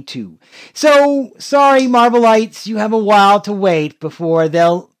 2022. So sorry, Marvelites, you have a while to wait before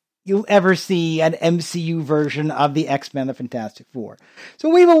you'll ever see an MCU version of the X-Men, the Fantastic Four. So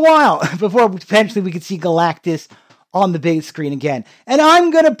we have a while before potentially we could see Galactus on the big screen again. And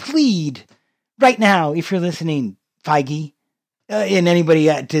I'm going to plead right now, if you're listening, Feige, and anybody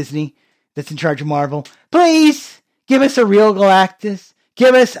at Disney that's in charge of Marvel, please give us a real Galactus.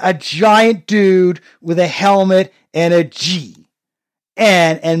 Give us a giant dude with a helmet and a G.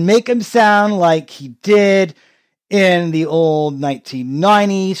 And make him sound like he did in the old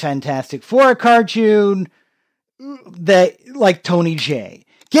 1990s Fantastic Four cartoon, like Tony J.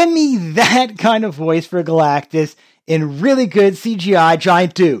 Give me that kind of voice for Galactus in really good CGI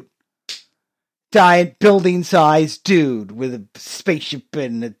giant dude. Giant building-sized dude with a spaceship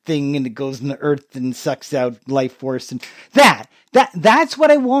and a thing and it goes in the earth and sucks out life force. And that's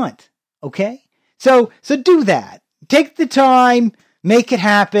what I want. Okay? So do that. Take the time. Make it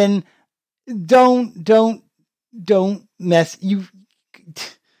happen. Don't mess. You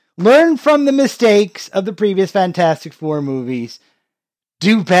learn from the mistakes of the previous Fantastic Four movies.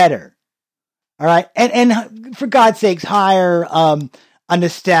 Do better. All right. And for God's sakes, hire an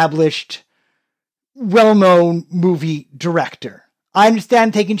established, well-known movie director. I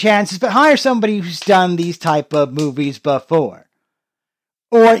understand taking chances, but hire somebody who's done these type of movies before.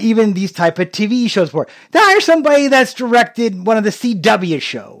 Or even these type of TV shows before. Hire somebody that's directed one of the CW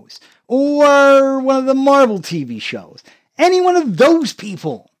shows. Or one of the Marvel TV shows. Any one of those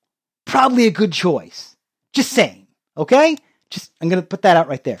people. Probably a good choice. Just saying. Okay? I'm going to put that out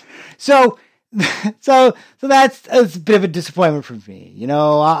right there. So that's a bit of a disappointment for me.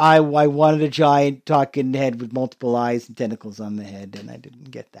 I wanted a giant talking head with multiple eyes and tentacles on the head, and I didn't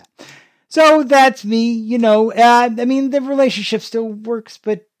get that. So that's me, the relationship still works,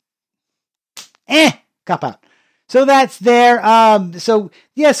 but cop out. So that's there.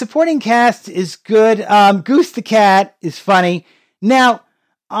 Supporting cast is good. Goose the cat is funny. Now,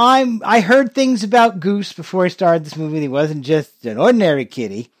 I heard things about Goose before I started this movie. He wasn't just an ordinary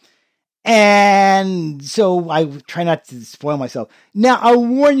kitty. And so I try not to spoil myself. Now, I'll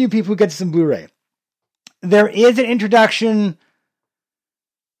warn you people who get some Blu-ray. There is an introduction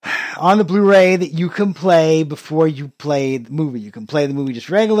on the Blu-ray that you can play before you play the movie. You can play the movie just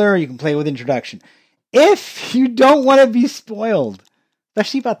regular, or you can play with introduction. If you don't want to be spoiled,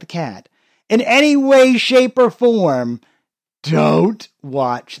 especially about the cat, in any way, shape, or form, don't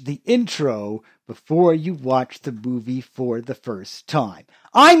watch the intro before you watch the movie for the first time.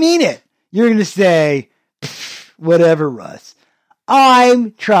 I mean it. You're going to say, whatever, Russ.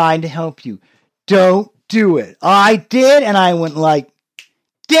 I'm trying to help you. Don't do it. I did, and I went like,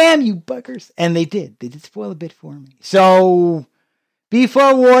 damn you buggers. And they did. They did spoil a bit for me. So, be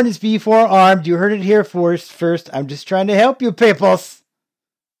forewarned is be forearmed. You heard it here first. I'm just trying to help you, peoples.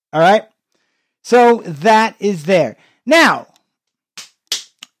 All right? So, that is there. Now,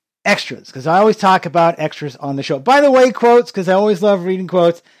 extras, because I always talk about extras on the show. By the way, quotes, because I always love reading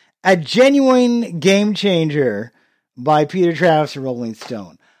quotes. A Genuine Game Changer by Peter Travis of Rolling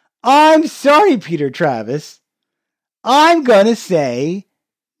Stone. I'm sorry, Peter Travis. I'm going to say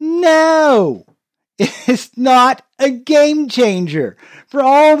no. It's not a game changer. For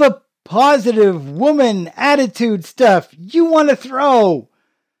all the positive woman attitude stuff you want to throw.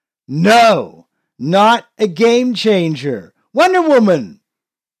 No, not a game changer. Wonder Woman,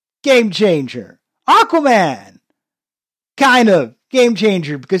 game changer. Aquaman, kind of game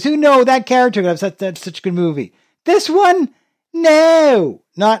changer, because who knew that character would have that's such a good movie. This one, no,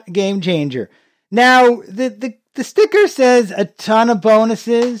 not a game changer. Now, the sticker says a ton of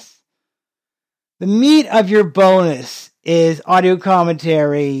bonuses. The meat of your bonus is audio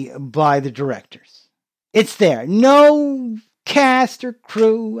commentary by the directors. It's there. No cast or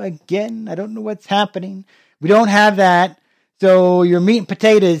crew. Again, I don't know what's happening. We don't have that. So your meat and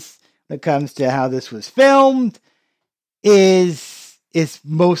potatoes when it comes to how this was filmed is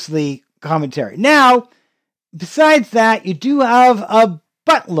mostly commentary. Now, besides that, you do have a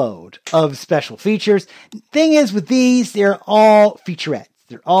buttload of special features. Thing is, with these, they're all featurettes.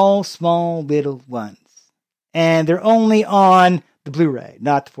 They're all small little ones. And they're only on the Blu-ray,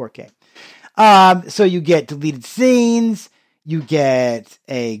 not the 4K. So you get deleted scenes, you get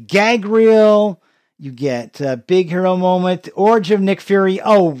a gag reel, you get a big hero moment, the origin of Nick Fury.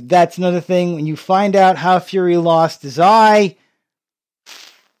 Oh, that's another thing. When you find out how Fury lost his eye,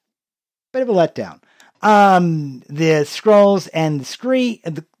 bit of a letdown. The Skrulls and the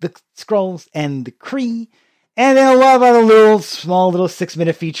Skrulls and the Kree, and then a lot of other small little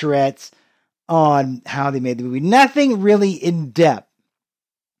 6-minute featurettes on how they made the movie. Nothing really in depth.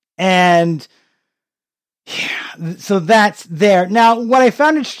 And yeah, so that's there. Now, what I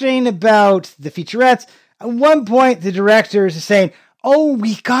found interesting about the featurettes, at one point the directors are saying, oh,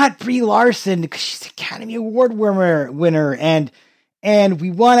 we got Brie Larson because she's an Academy Award winner, and we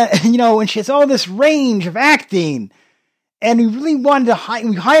want to, and she has all this range of acting, and we really wanted to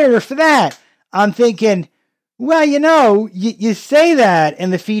we hired her for that. I'm thinking, well, you say that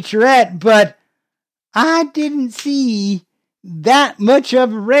in the featurette, but I didn't see that much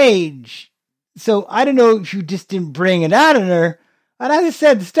of a range. So I don't know if you just didn't bring it out in her. But as I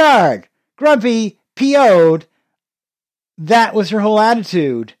said at the start, grumpy, PO'd, that was her whole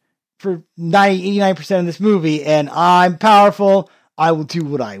attitude for 89% of this movie. And I'm powerful. I will do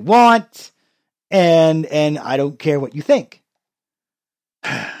what I want. And I don't care what you think.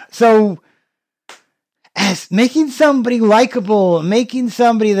 So, as making somebody likable, making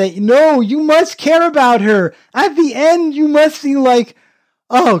somebody that, you must care about her. At the end, you must be like,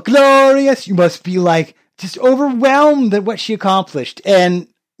 oh, glorious. You must be like, just overwhelmed at what she accomplished. And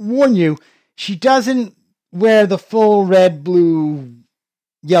warn you, she doesn't wear the full red, blue,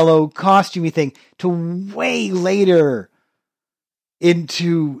 yellow costumey thing till way later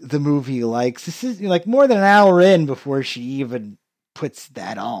into the movie. Like, this is like more than an hour in before she even puts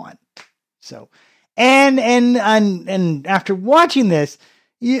that on. So, and after watching this,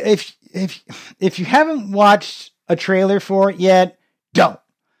 if you haven't watched a trailer for it yet, don't.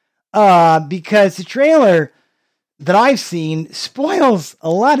 Because the trailer that I've seen spoils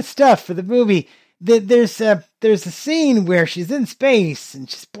a lot of stuff for the movie. There's a scene where she's in space and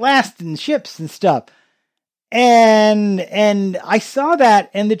she's blasting ships and stuff. And I saw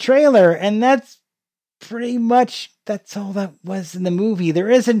that in the trailer, and that's all that was in the movie. There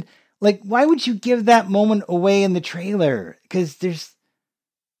isn't, like, why would you give that moment away in the trailer? Because there's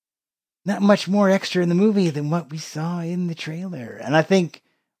not much more extra in the movie than what we saw in the trailer. And I think,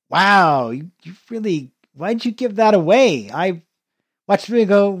 wow, you really, why'd you give that away? I watched the movie and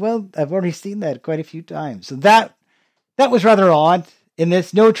go, well, I've already seen that quite a few times. So that was rather odd in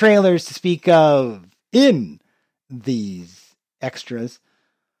this. No trailers to speak of in these extras.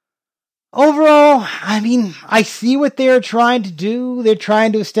 Overall, I mean, I see what they're trying to do. They're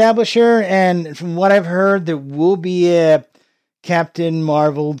trying to establish her, and from what I've heard, there will be a Captain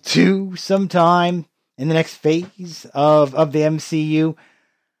Marvel 2 sometime in the next phase of the MCU.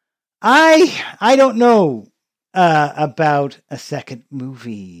 I don't know about a second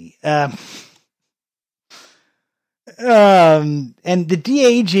movie. And the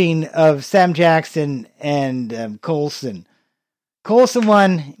de-aging of Sam Jackson and Coulson. Coulson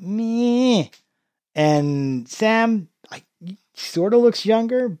one, meh. And Sam, sort of looks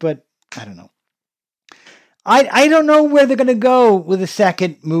younger, but I don't know. I don't know where they're going to go with a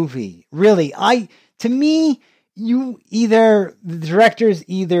second movie. Really, to me, the directors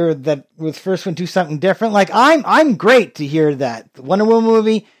either that with the first one do something different. Like I'm great to hear that the Wonder Woman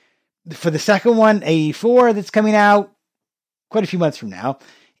movie for the second one, 84, that's coming out quite a few months from now,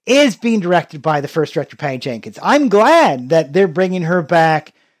 is being directed by the first director, Patty Jenkins. I'm glad that they're bringing her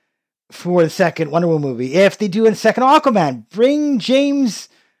back for the second Wonder Woman movie. If they do a second Aquaman, bring James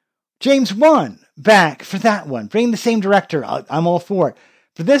Wan back for that one. Bring the same director. I'm all for it.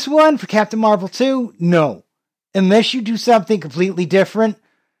 For this one, for Captain Marvel 2, no. Unless you do something completely different,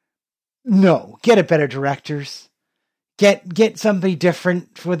 No, get a better directors. Get somebody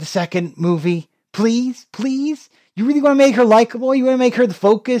different for the second movie. Please, please. You really want to make her likable? You want to make her the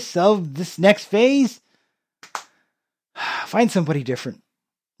focus of this next phase? Find somebody different.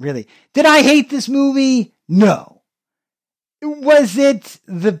 Really. Did I hate this movie? No. Was it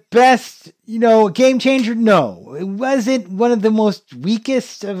the best, game changer? No. Was it one of the most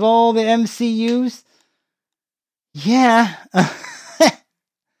weakest of all the MCUs? Yeah.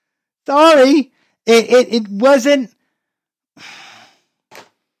 Sorry. It wasn't,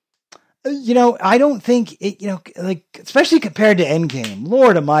 I don't think it, especially compared to Endgame,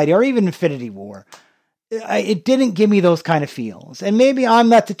 Lord Almighty, or even Infinity War, it didn't give me those kind of feels. And maybe I'm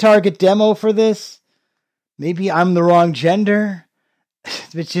not the target demo for this. Maybe I'm the wrong gender.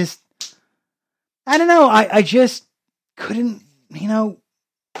 But just, I don't know. I just couldn't,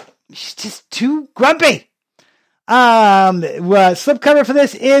 she's just too grumpy. Slipcover for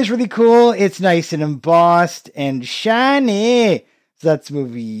this is really cool. It's nice and embossed and shiny. So that's the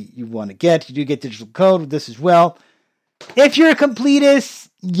movie you want to get. You do get digital code with this as well. If you're a completist,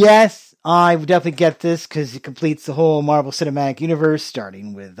 yes, I would definitely get this because it completes the whole Marvel Cinematic Universe,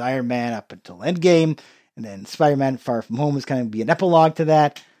 starting with Iron Man up until Endgame, and then Spider-Man Far From Home is kind of be an epilogue to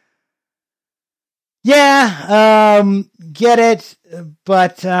that. Yeah, get it,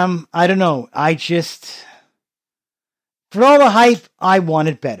 but I don't know. I just, for all the hype, I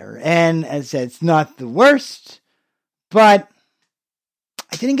wanted better. And as I said, it's not the worst, but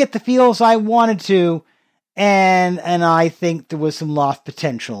I didn't get the feels I wanted to, and I think there was some lost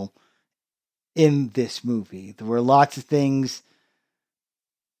potential in this movie. There were lots of things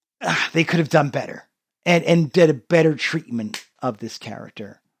they could have done better, and did a better treatment of this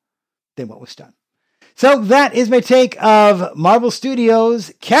character than what was done. So that is my take of Marvel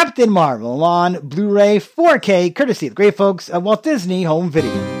Studios' Captain Marvel on Blu-ray 4K, courtesy of the great folks at Walt Disney Home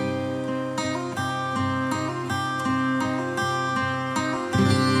Video.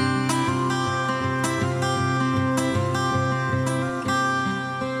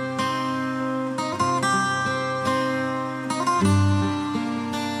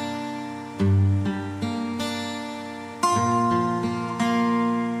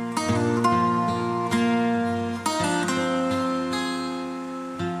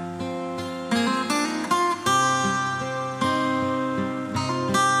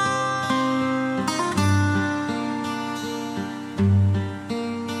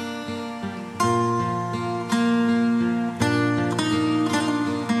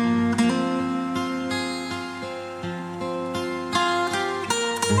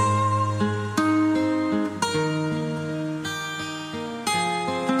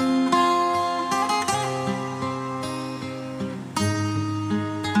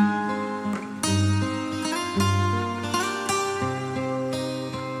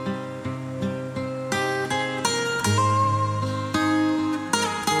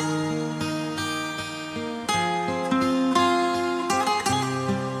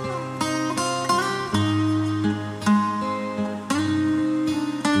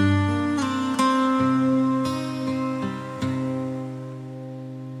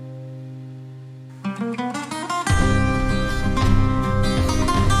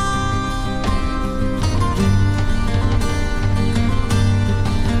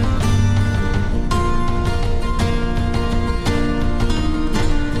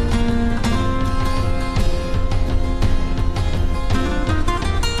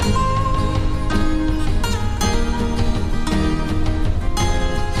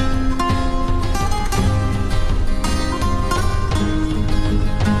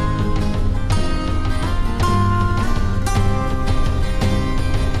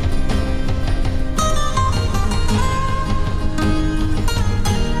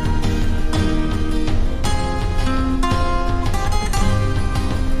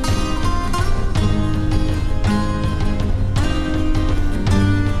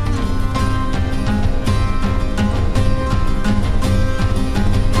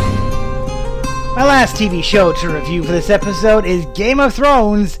 My last TV show to review for this episode is Game of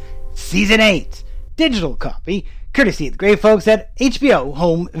Thrones Season 8, digital copy, courtesy of the great folks at HBO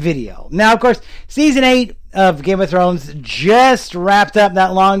Home Video. Now, of course, Season 8 of Game of Thrones just wrapped up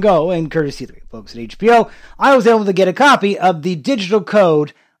not long ago, and courtesy of the great folks at HBO, I was able to get a copy of the digital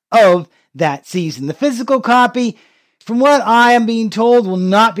code of that season. The physical copy, from what I am being told, will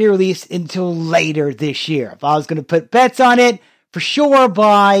not be released until later this year. If I was going to put bets on it, for sure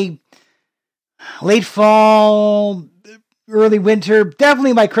by late fall, early winter,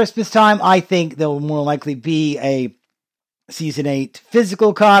 definitely by Christmas time, I think there will more likely be a Season 8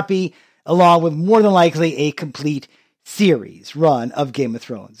 physical copy, along with more than likely a complete series run of Game of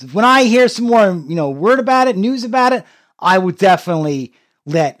Thrones. When I hear some more, word about it, news about it, I will definitely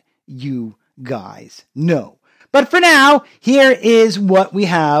let you guys know. But for now, here is what we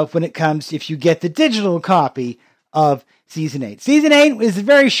have when it comes if you get the digital copy of Season 8. Season 8 is a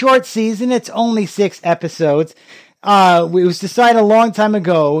very short season. It's only 6 episodes. It was decided a long time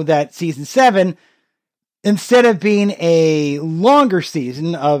ago that Season 7, instead of being a longer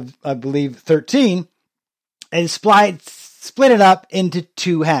season of, I believe, 13, and split it up into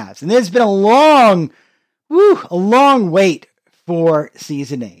 2 halves. And there's been a long wait for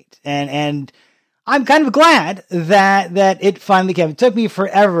Season 8. And I'm kind of glad that it finally came. It took me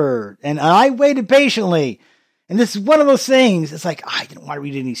forever, and I waited patiently. And this is one of those things, it's like, I didn't want to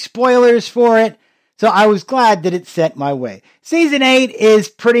read any spoilers for it, so I was glad that it set my way. Season 8 is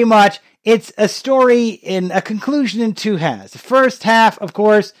pretty much, it's a story in a conclusion in 2 halves. The first half, of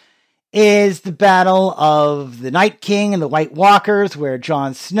course, is the battle of the Night King and the White Walkers, where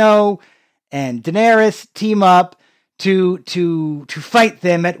Jon Snow and Daenerys team up to fight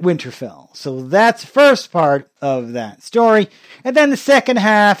them at Winterfell. So that's the first part of that story. And then the second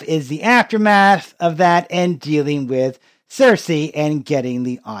half is the aftermath of that and dealing with Cersei and getting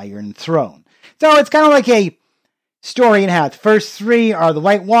the Iron Throne. So it's kind of like a story in half. The first 3 are the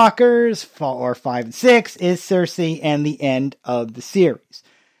White Walkers, or 5 and 6 is Cersei and the end of the series.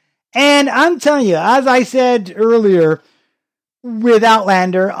 And I'm telling you, as I said earlier, with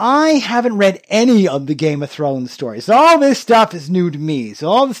Outlander, I haven't read any of the Game of Thrones stories. So all this stuff is new to me. So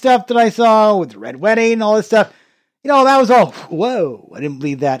all the stuff that I saw with the Red Wedding and all this stuff, that was all, whoa, I didn't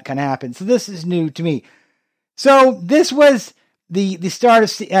believe that kind of happened. So this is new to me. So this was the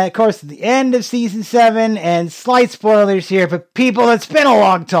start of course, the end of Season 7, and slight spoilers here, but people, it's been a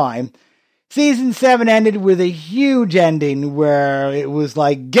long time. Season 7 ended with a huge ending where it was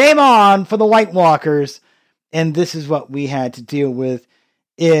like, game on for the White Walkers. And this is what we had to deal with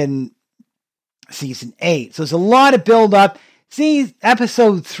in Season 8. So there's a lot of build-up. See,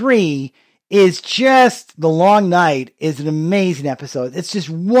 Episode 3 is just, The Long Night is an amazing episode. It's just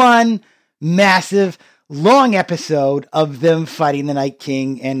one massive, long episode of them fighting the Night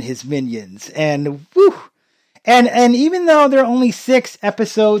King and his minions. And whew! And even though there are only 6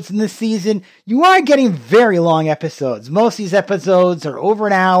 episodes in this season, you are getting very long episodes. Most of these episodes are over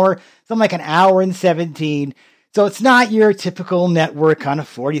an hour, something like an hour and 17. So it's not your typical network kind of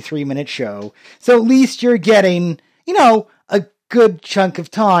 43-minute show. So at least you're getting, a good chunk of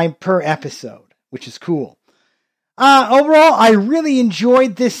time per episode, which is cool. Overall, I really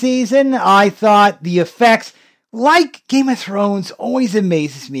enjoyed this season. I thought the effects, like Game of Thrones, always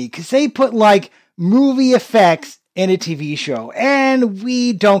amazes me because they put movie effects in a TV show, and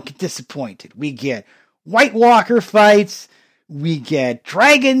we don't get disappointed. We get White Walker fights, we get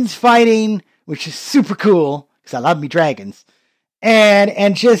dragons fighting, which is super cool because I love me dragons,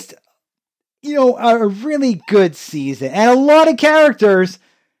 and just a really good season. And a lot of characters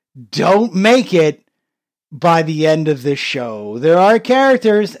don't make it by the end of this show. There are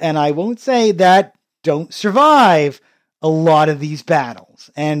characters, and I won't say that, don't survive a lot of these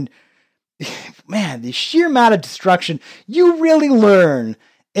battles. And man, the sheer amount of destruction, you really learn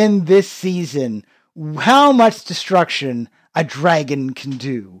in this season how much destruction a dragon can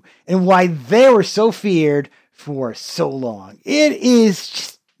do and why they were so feared for so long. It is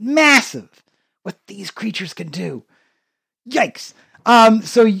just massive what these creatures can do. Yikes.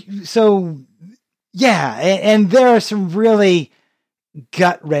 So yeah, and there are some really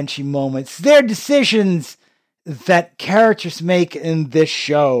gut-wrenching moments. There are decisions that characters make in this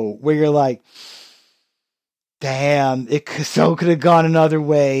show where you're like, damn, it so could have gone another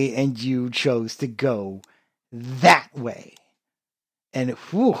way and you chose to go that way. And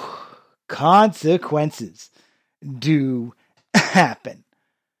whew, consequences do happen.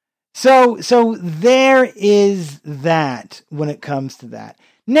 So there is that when it comes to that.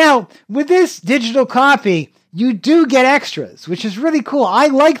 Now, with this digital copy, you do get extras, which is really cool. I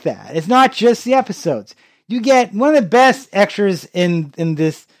like that. It's not just the episodes. You get one of the best extras in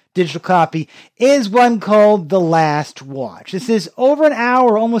this digital copy is one called The Last Watch. This is over an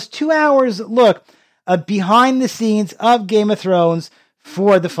hour, almost 2 hours look behind the scenes of Game of Thrones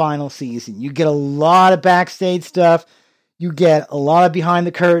for the final season. You get a lot of backstage stuff. You get a lot of behind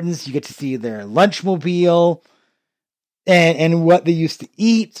the curtains. You get to see their lunchmobile and what they used to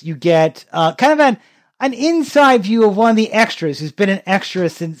eat. You get kind of an inside view of one of the extras who's been an extra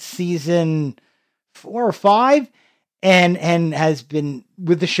since season 4 or 5 and has been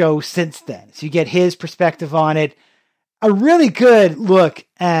with the show since then. So you get his perspective on it. A really good look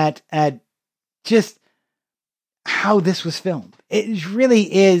at just how this was filmed. It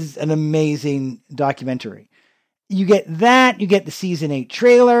really is an amazing documentary. you get that, you get the season 8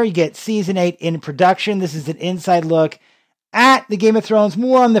 trailer, you get season 8 in production. This is an inside look at the Game of Thrones,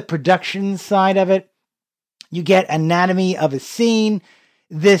 more on the production side of it. You get anatomy of a scene.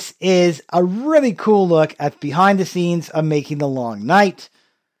 This is a really cool look at behind the scenes of Making the Long Night,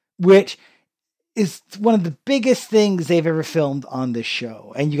 which is one of the biggest things they've ever filmed on this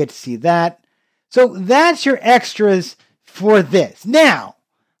show. And you get to see that. So that's your extras for this. Now,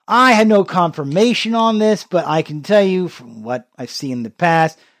 I had no confirmation on this, but I can tell you from what I've seen in the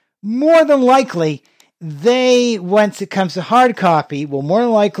past, more than likely, they, once it comes to hard copy, will more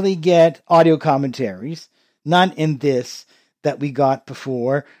likely get audio commentaries. None in this that we got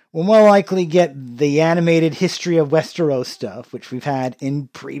before. We'll more likely get the animated History of Westeros stuff, which we've had in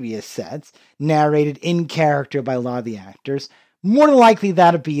previous sets, narrated in character by a lot of the actors. More than likely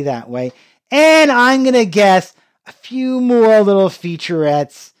that'll be that way. And I'm going to guess a few more little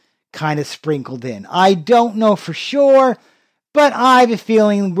featurettes kind of sprinkled in. I don't know for sure, but I have a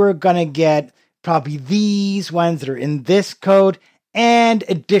feeling we're going to get probably these ones that are in this code and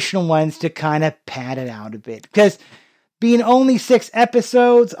additional ones to kind of pad it out a bit. Because being only 6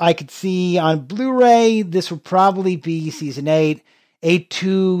 episodes, I could see on Blu-ray, this will probably be season 8, a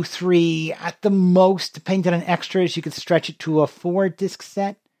 2, 3, at the most, depending on extras, you could stretch it to a 4-disc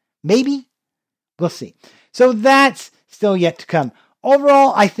set. Maybe? We'll see. So that's still yet to come.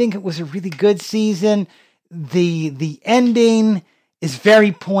 Overall, I think it was a really good season. The ending is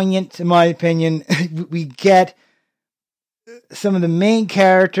very poignant, in my opinion. We get some of the main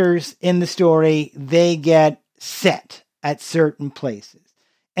characters in the story, they get set at certain places.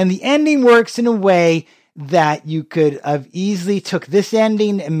 And the ending works in a way that you could have easily took this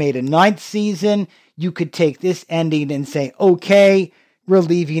ending and made a 9th season. You could take this ending and say, okay, we're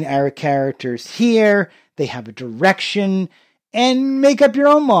leaving our characters here. They have a direction, and make up your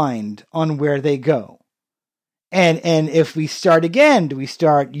own mind on where they go. And if we start again, do we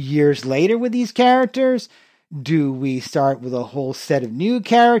start years later with these characters? Do we start with a whole set of new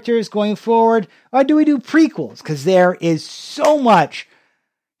characters going forward? Or do we do prequels? Because there is so much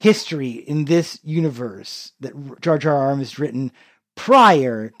history in this universe that George R. R. Martin has written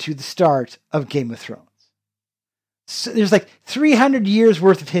prior to the start of Game of Thrones. So there's like 300 years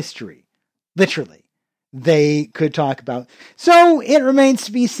worth of history, literally, they could talk about. So it remains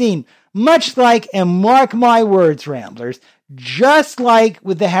to be seen. Much like, and mark my words, Ramblers, just like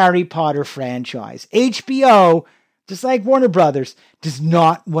with the Harry Potter franchise, HBO, just like Warner Brothers, does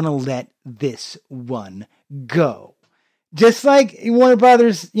not want to let this one go. Just like Warner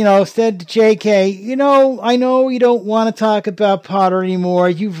Brothers, said to JK, I know you don't want to talk about Potter anymore.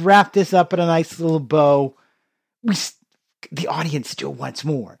 You've wrapped this up in a nice little bow. The audience still wants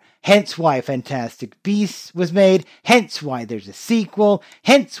more. Hence why Fantastic Beasts was made. Hence why there's a sequel.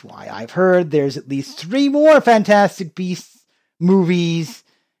 Hence why I've heard there's at least 3 more Fantastic Beasts movies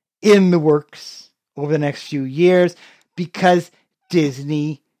in the works over the next few years, because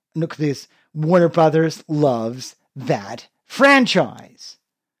Warner Brothers loves that franchise.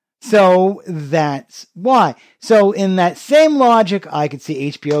 So that's why. So in that same logic, I could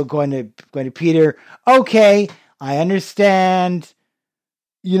see HBO going to Peter, okay, I understand,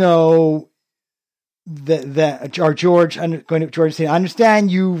 George saying, I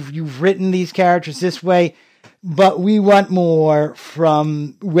understand you've written these characters this way, but we want more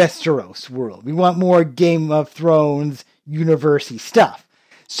from Westeros world. We want more Game of Thrones university stuff.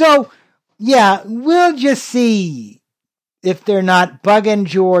 So, yeah, we'll just see if they're not bugging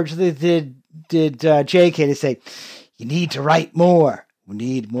George. Did JK to say, you need to write more. We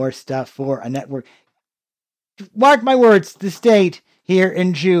need more stuff for a network. Mark my words, this date here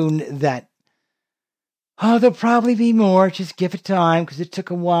in June that, there'll probably be more. Just give it time, because it took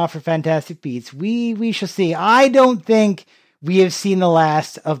a while for Fantastic Beasts. We shall see. I don't think we have seen the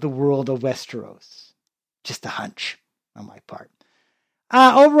last of the world of Westeros. Just a hunch on my part.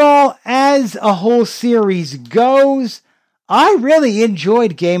 Overall, as a whole series goes, I really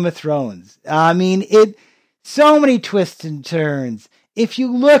enjoyed Game of Thrones. I mean, so many twists and turns. If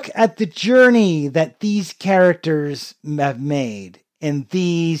you look at the journey that these characters have made in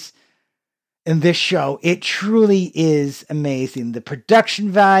this show, it truly is amazing. The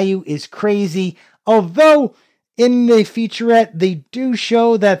production value is crazy. Although in the featurette, they do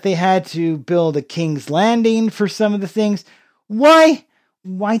show that they had to build a King's Landing for some of the things. Why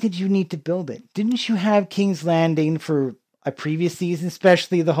did you need to build it? Didn't you have King's Landing for a previous season,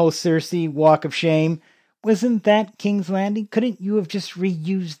 especially the whole Cersei Walk of Shame? Wasn't that King's Landing? Couldn't you have just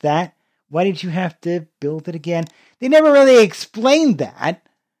reused that? Why did you have to build it again? They never really explained that.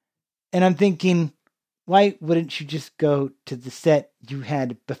 And I'm thinking, why wouldn't you just go to the set you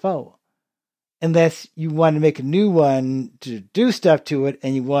had before? unless you want to make a new one to do stuff to it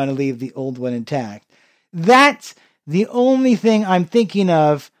and you want to leave the old one intact. That's the only thing I'm thinking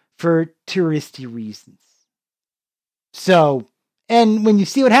of for touristy reasons. So, and when you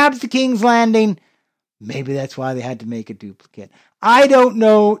see what happens to King's Landing, maybe that's why they had to make a duplicate. I don't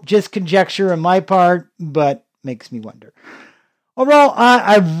know, just conjecture on my part, but makes me wonder. Overall,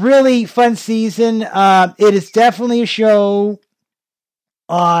 a really fun season. It is definitely a show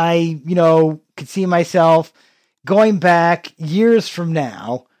I, could see myself going back years from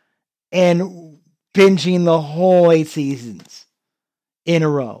now and binging the whole 8 seasons in a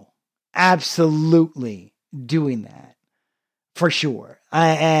row. Absolutely doing that for sure.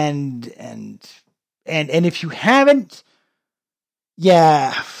 And if you haven't,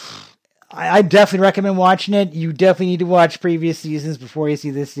 I definitely recommend watching it. You definitely need to watch previous seasons before you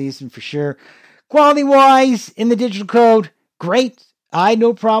see this season for sure. Quality wise, in the digital code, great. I had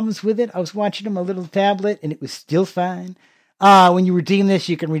no problems with it. I was watching on my little tablet and it was still fine. When you redeem this,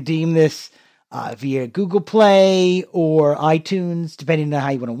 you can redeem this via Google Play or iTunes, depending on how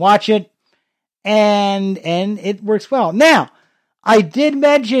you want to watch it. And it works well. Now, I did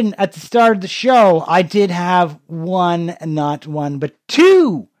mention at the start of the show, I did have not one, but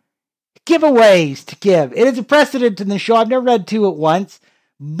 2 giveaways to give. It is a precedent in the show. I've never read 2 at once,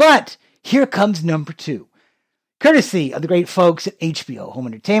 but here comes number 2. Courtesy of the great folks at HBO Home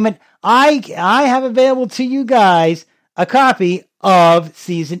Entertainment, I have available to you guys a copy of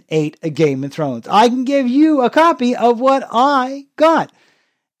Season 8 of Game of Thrones. I can give you a copy of what I got.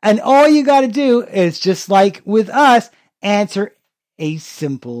 And all you got to do is, just like with us, answer a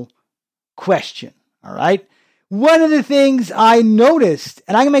simple question. All right? One of the things I noticed,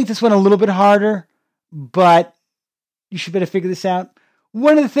 and I can make this one a little bit harder, but you should better figure this out.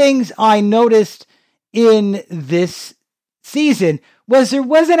 One of the things I noticed in this season was there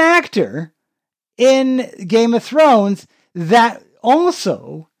was an actor in Game of Thrones that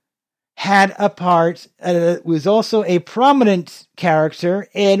also had a part, was also a prominent character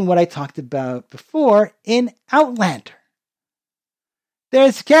in what I talked about before in Outlander.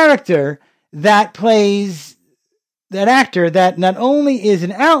 There's a character that plays that actor that not only is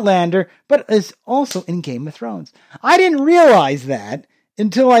an Outlander, but is also in Game of Thrones. I didn't realize that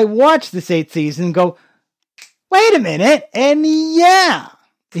until I watched this 8th season and go, wait a minute, and yeah,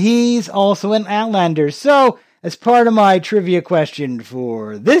 he's also an Outlander. So, as part of my trivia question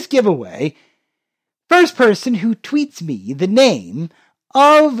for this giveaway, first person who tweets me the name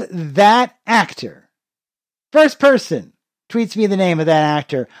of that actor, I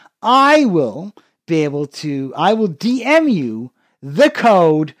will DM you the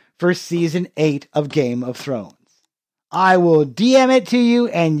code for Season 8 of Game of Thrones. I will DM it to you,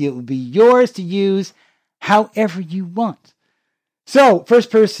 and it will be yours to use however you want. So, first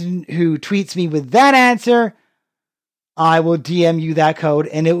person who tweets me with that answer, I will DM you that code,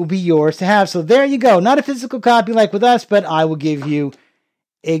 and it will be yours to have. So there you go. Not a physical copy like with us, but I will give you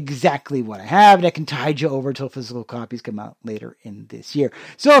exactly what I have, and I can tide you over until physical copies come out later in this year.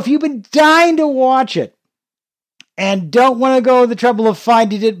 So if you've been dying to watch it and don't want to go the trouble of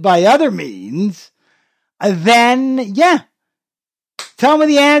finding it by other means, then, tell me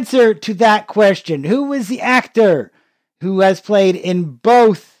the answer to that question. Who was the actor who has played in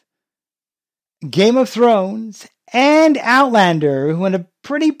both Game of Thrones and Outlander, who had a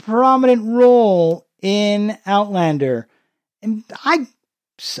pretty prominent role in Outlander, and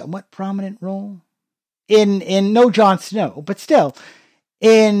somewhat prominent role in no Jon Snow, but still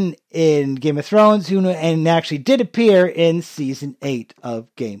in Game of Thrones, and actually did appear in Season 8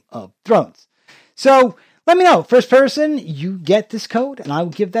 of Game of Thrones. So let me know. First person, you get this code, and I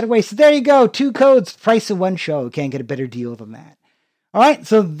will give that away. So there you go. 2 codes, price of 1 show. Can't get a better deal than that. All right,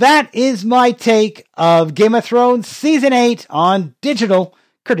 so that is my take of Game of Thrones Season 8 on digital,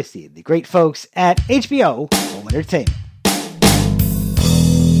 courtesy of the great folks at HBO Home Entertainment.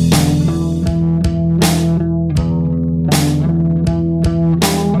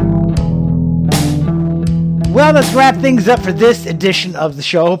 Well, let's wrap things up for this edition of the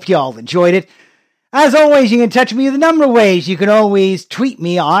show. Hope you all enjoyed it. As always, you can touch me in a number of ways. You can always tweet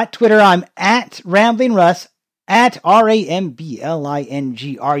me on Twitter. I'm at Rambling Russ, at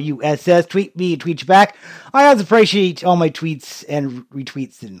RAMBLINGRUSS. Tweet me, tweet you back. I always appreciate all my tweets and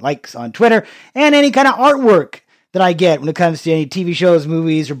retweets and likes on Twitter, and any kind of artwork that I get when it comes to any TV shows,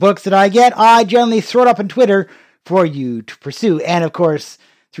 movies, or books that I get. I generally throw it up on Twitter for you to pursue. And of course,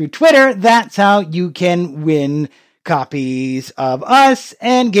 through Twitter, that's how you can win copies of us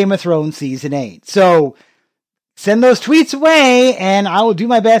and Game of Thrones Season 8. So send those tweets away, and I will do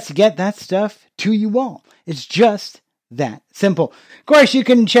my best to get that stuff to you all. It's just that simple. Of course, you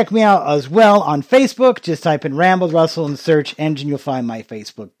can check me out as well on Facebook. Just type in Ramble with Russell in the search engine. You'll find my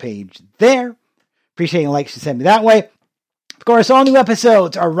Facebook page there. Appreciate any likes you send me that way. Of course, all new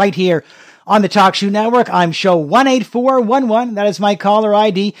episodes are right here on the TalkShoe Network. I'm show 18411. That is my caller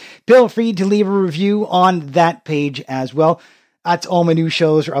ID. Feel free to leave a review on that page as well. That's all my new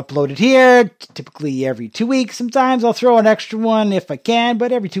shows are uploaded here, typically every 2 weeks. Sometimes I'll throw an extra one if I can,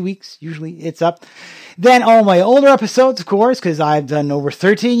 but every 2 weeks, usually it's up. Then all my older episodes, of course, because I've done over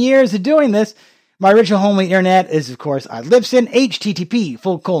 13 years of doing this. My original home on the internet is, of course, iLibsyn, http://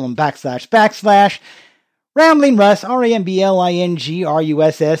 Rambling Russ,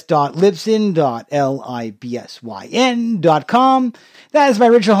 RAMBLINGRUSS.libsyn.com. That is my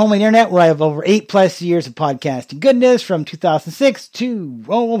original home on the internet, where I have over 8+ years of podcasting goodness from 2006 to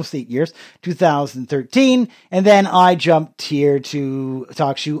almost 8 years, 2013. And then I jumped here to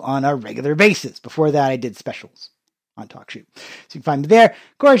TalkShoe on a regular basis. Before that, I did specials on TalkShoe. So you can find me there.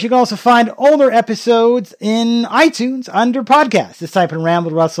 Of course, you can also find older episodes in iTunes under podcasts. Just type in Ramble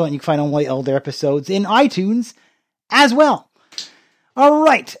with Russell and you can find all my older episodes in iTunes as well. All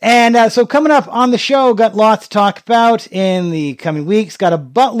right. And so coming up on the show, got lots to talk about in the coming weeks. Got a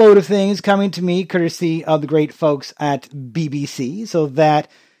buttload of things coming to me courtesy of the great folks at BBC. So that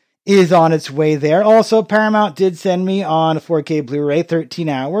is on its way there. Also, Paramount did send me on a 4K Blu-ray, 13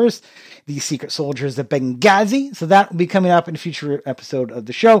 hours, The Secret Soldiers of Benghazi. So that will be coming up in a future episode of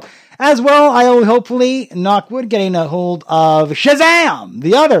the show. As well, I will hopefully, knock wood, getting a hold of Shazam,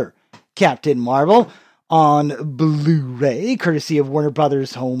 the other Captain Marvel, on Blu-ray, courtesy of Warner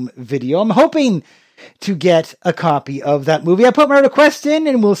Brothers Home Video. I'm hoping to get a copy of that movie. I put my request in,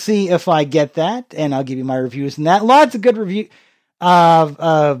 and we'll see if I get that, and I'll give you my reviews on that. Lots of good reviews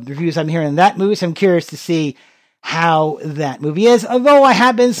I'm hearing in that movie, so I'm curious to see how that movie is, although I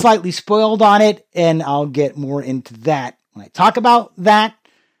have been slightly spoiled on it, and I'll get more into that when I talk about that.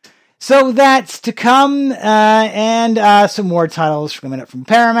 So that's to come, and some more titles coming up from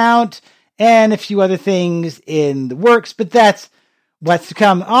Paramount, and a few other things in the works, but that's what's to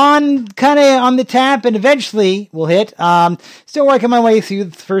come on, kind of on the tap, and eventually we'll hit. Still working my way through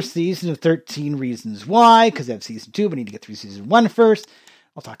the first season of 13 Reasons Why, because I have season 2, but I need to get through season 1 first.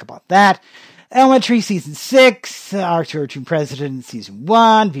 I'll talk about that. Elementary season 6, Our Cartoon President season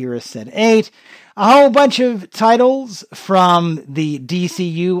 1, Vera said 8. A whole bunch of titles from the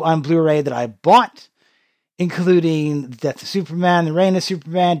DCU on Blu-ray that I bought, including Death of Superman, The Reign of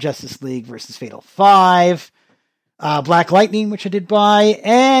Superman, Justice League versus Fatal 5, Black Lightning, which I did buy,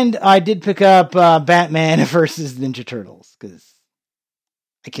 and I did pick up Batman versus Ninja Turtles, because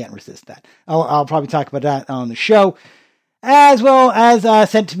I can't resist that. I'll probably talk about that on the show, as well as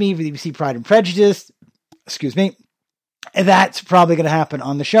sent to me via BBC Pride and Prejudice. Excuse me. And that's probably going to happen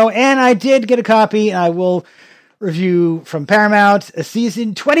on the show. And I did get a copy, and I will review from Paramount,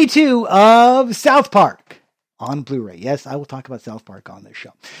 season 22 of South Park on Blu-ray. Yes, I will talk about South Park on this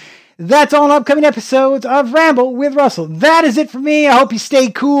show. That's all in upcoming episodes of Ramble with Russell. That is it for me. I hope you stay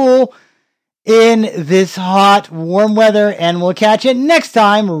cool in this hot, warm weather, and we'll catch you next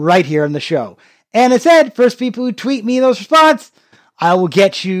time right here on the show. And as said, first people who tweet me those responses, we'll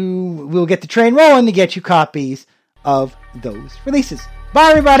get the train rolling to get you copies of those releases. Bye,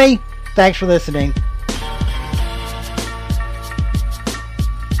 everybody. Thanks for listening.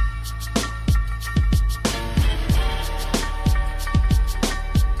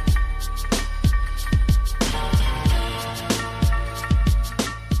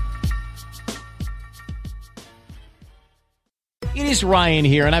 It is Ryan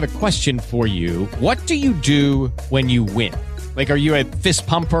here, and I have a question for you. What do you do when you win? Like, are you a fist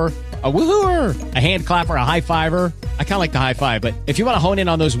pumper, a woohooer, a hand clapper, a high fiver? I kind of like the high five, but if you want to hone in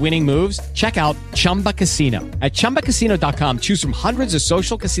on those winning moves, check out Chumba Casino. At ChumbaCasino.com, choose from hundreds of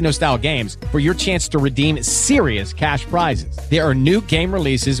social casino-style games for your chance to redeem serious cash prizes. There are new game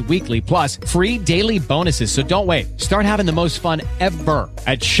releases weekly, plus free daily bonuses, so don't wait. Start having the most fun ever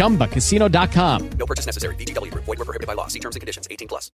at ChumbaCasino.com. No purchase necessary. VGW Group. Void where prohibited by law. See terms and conditions. 18+.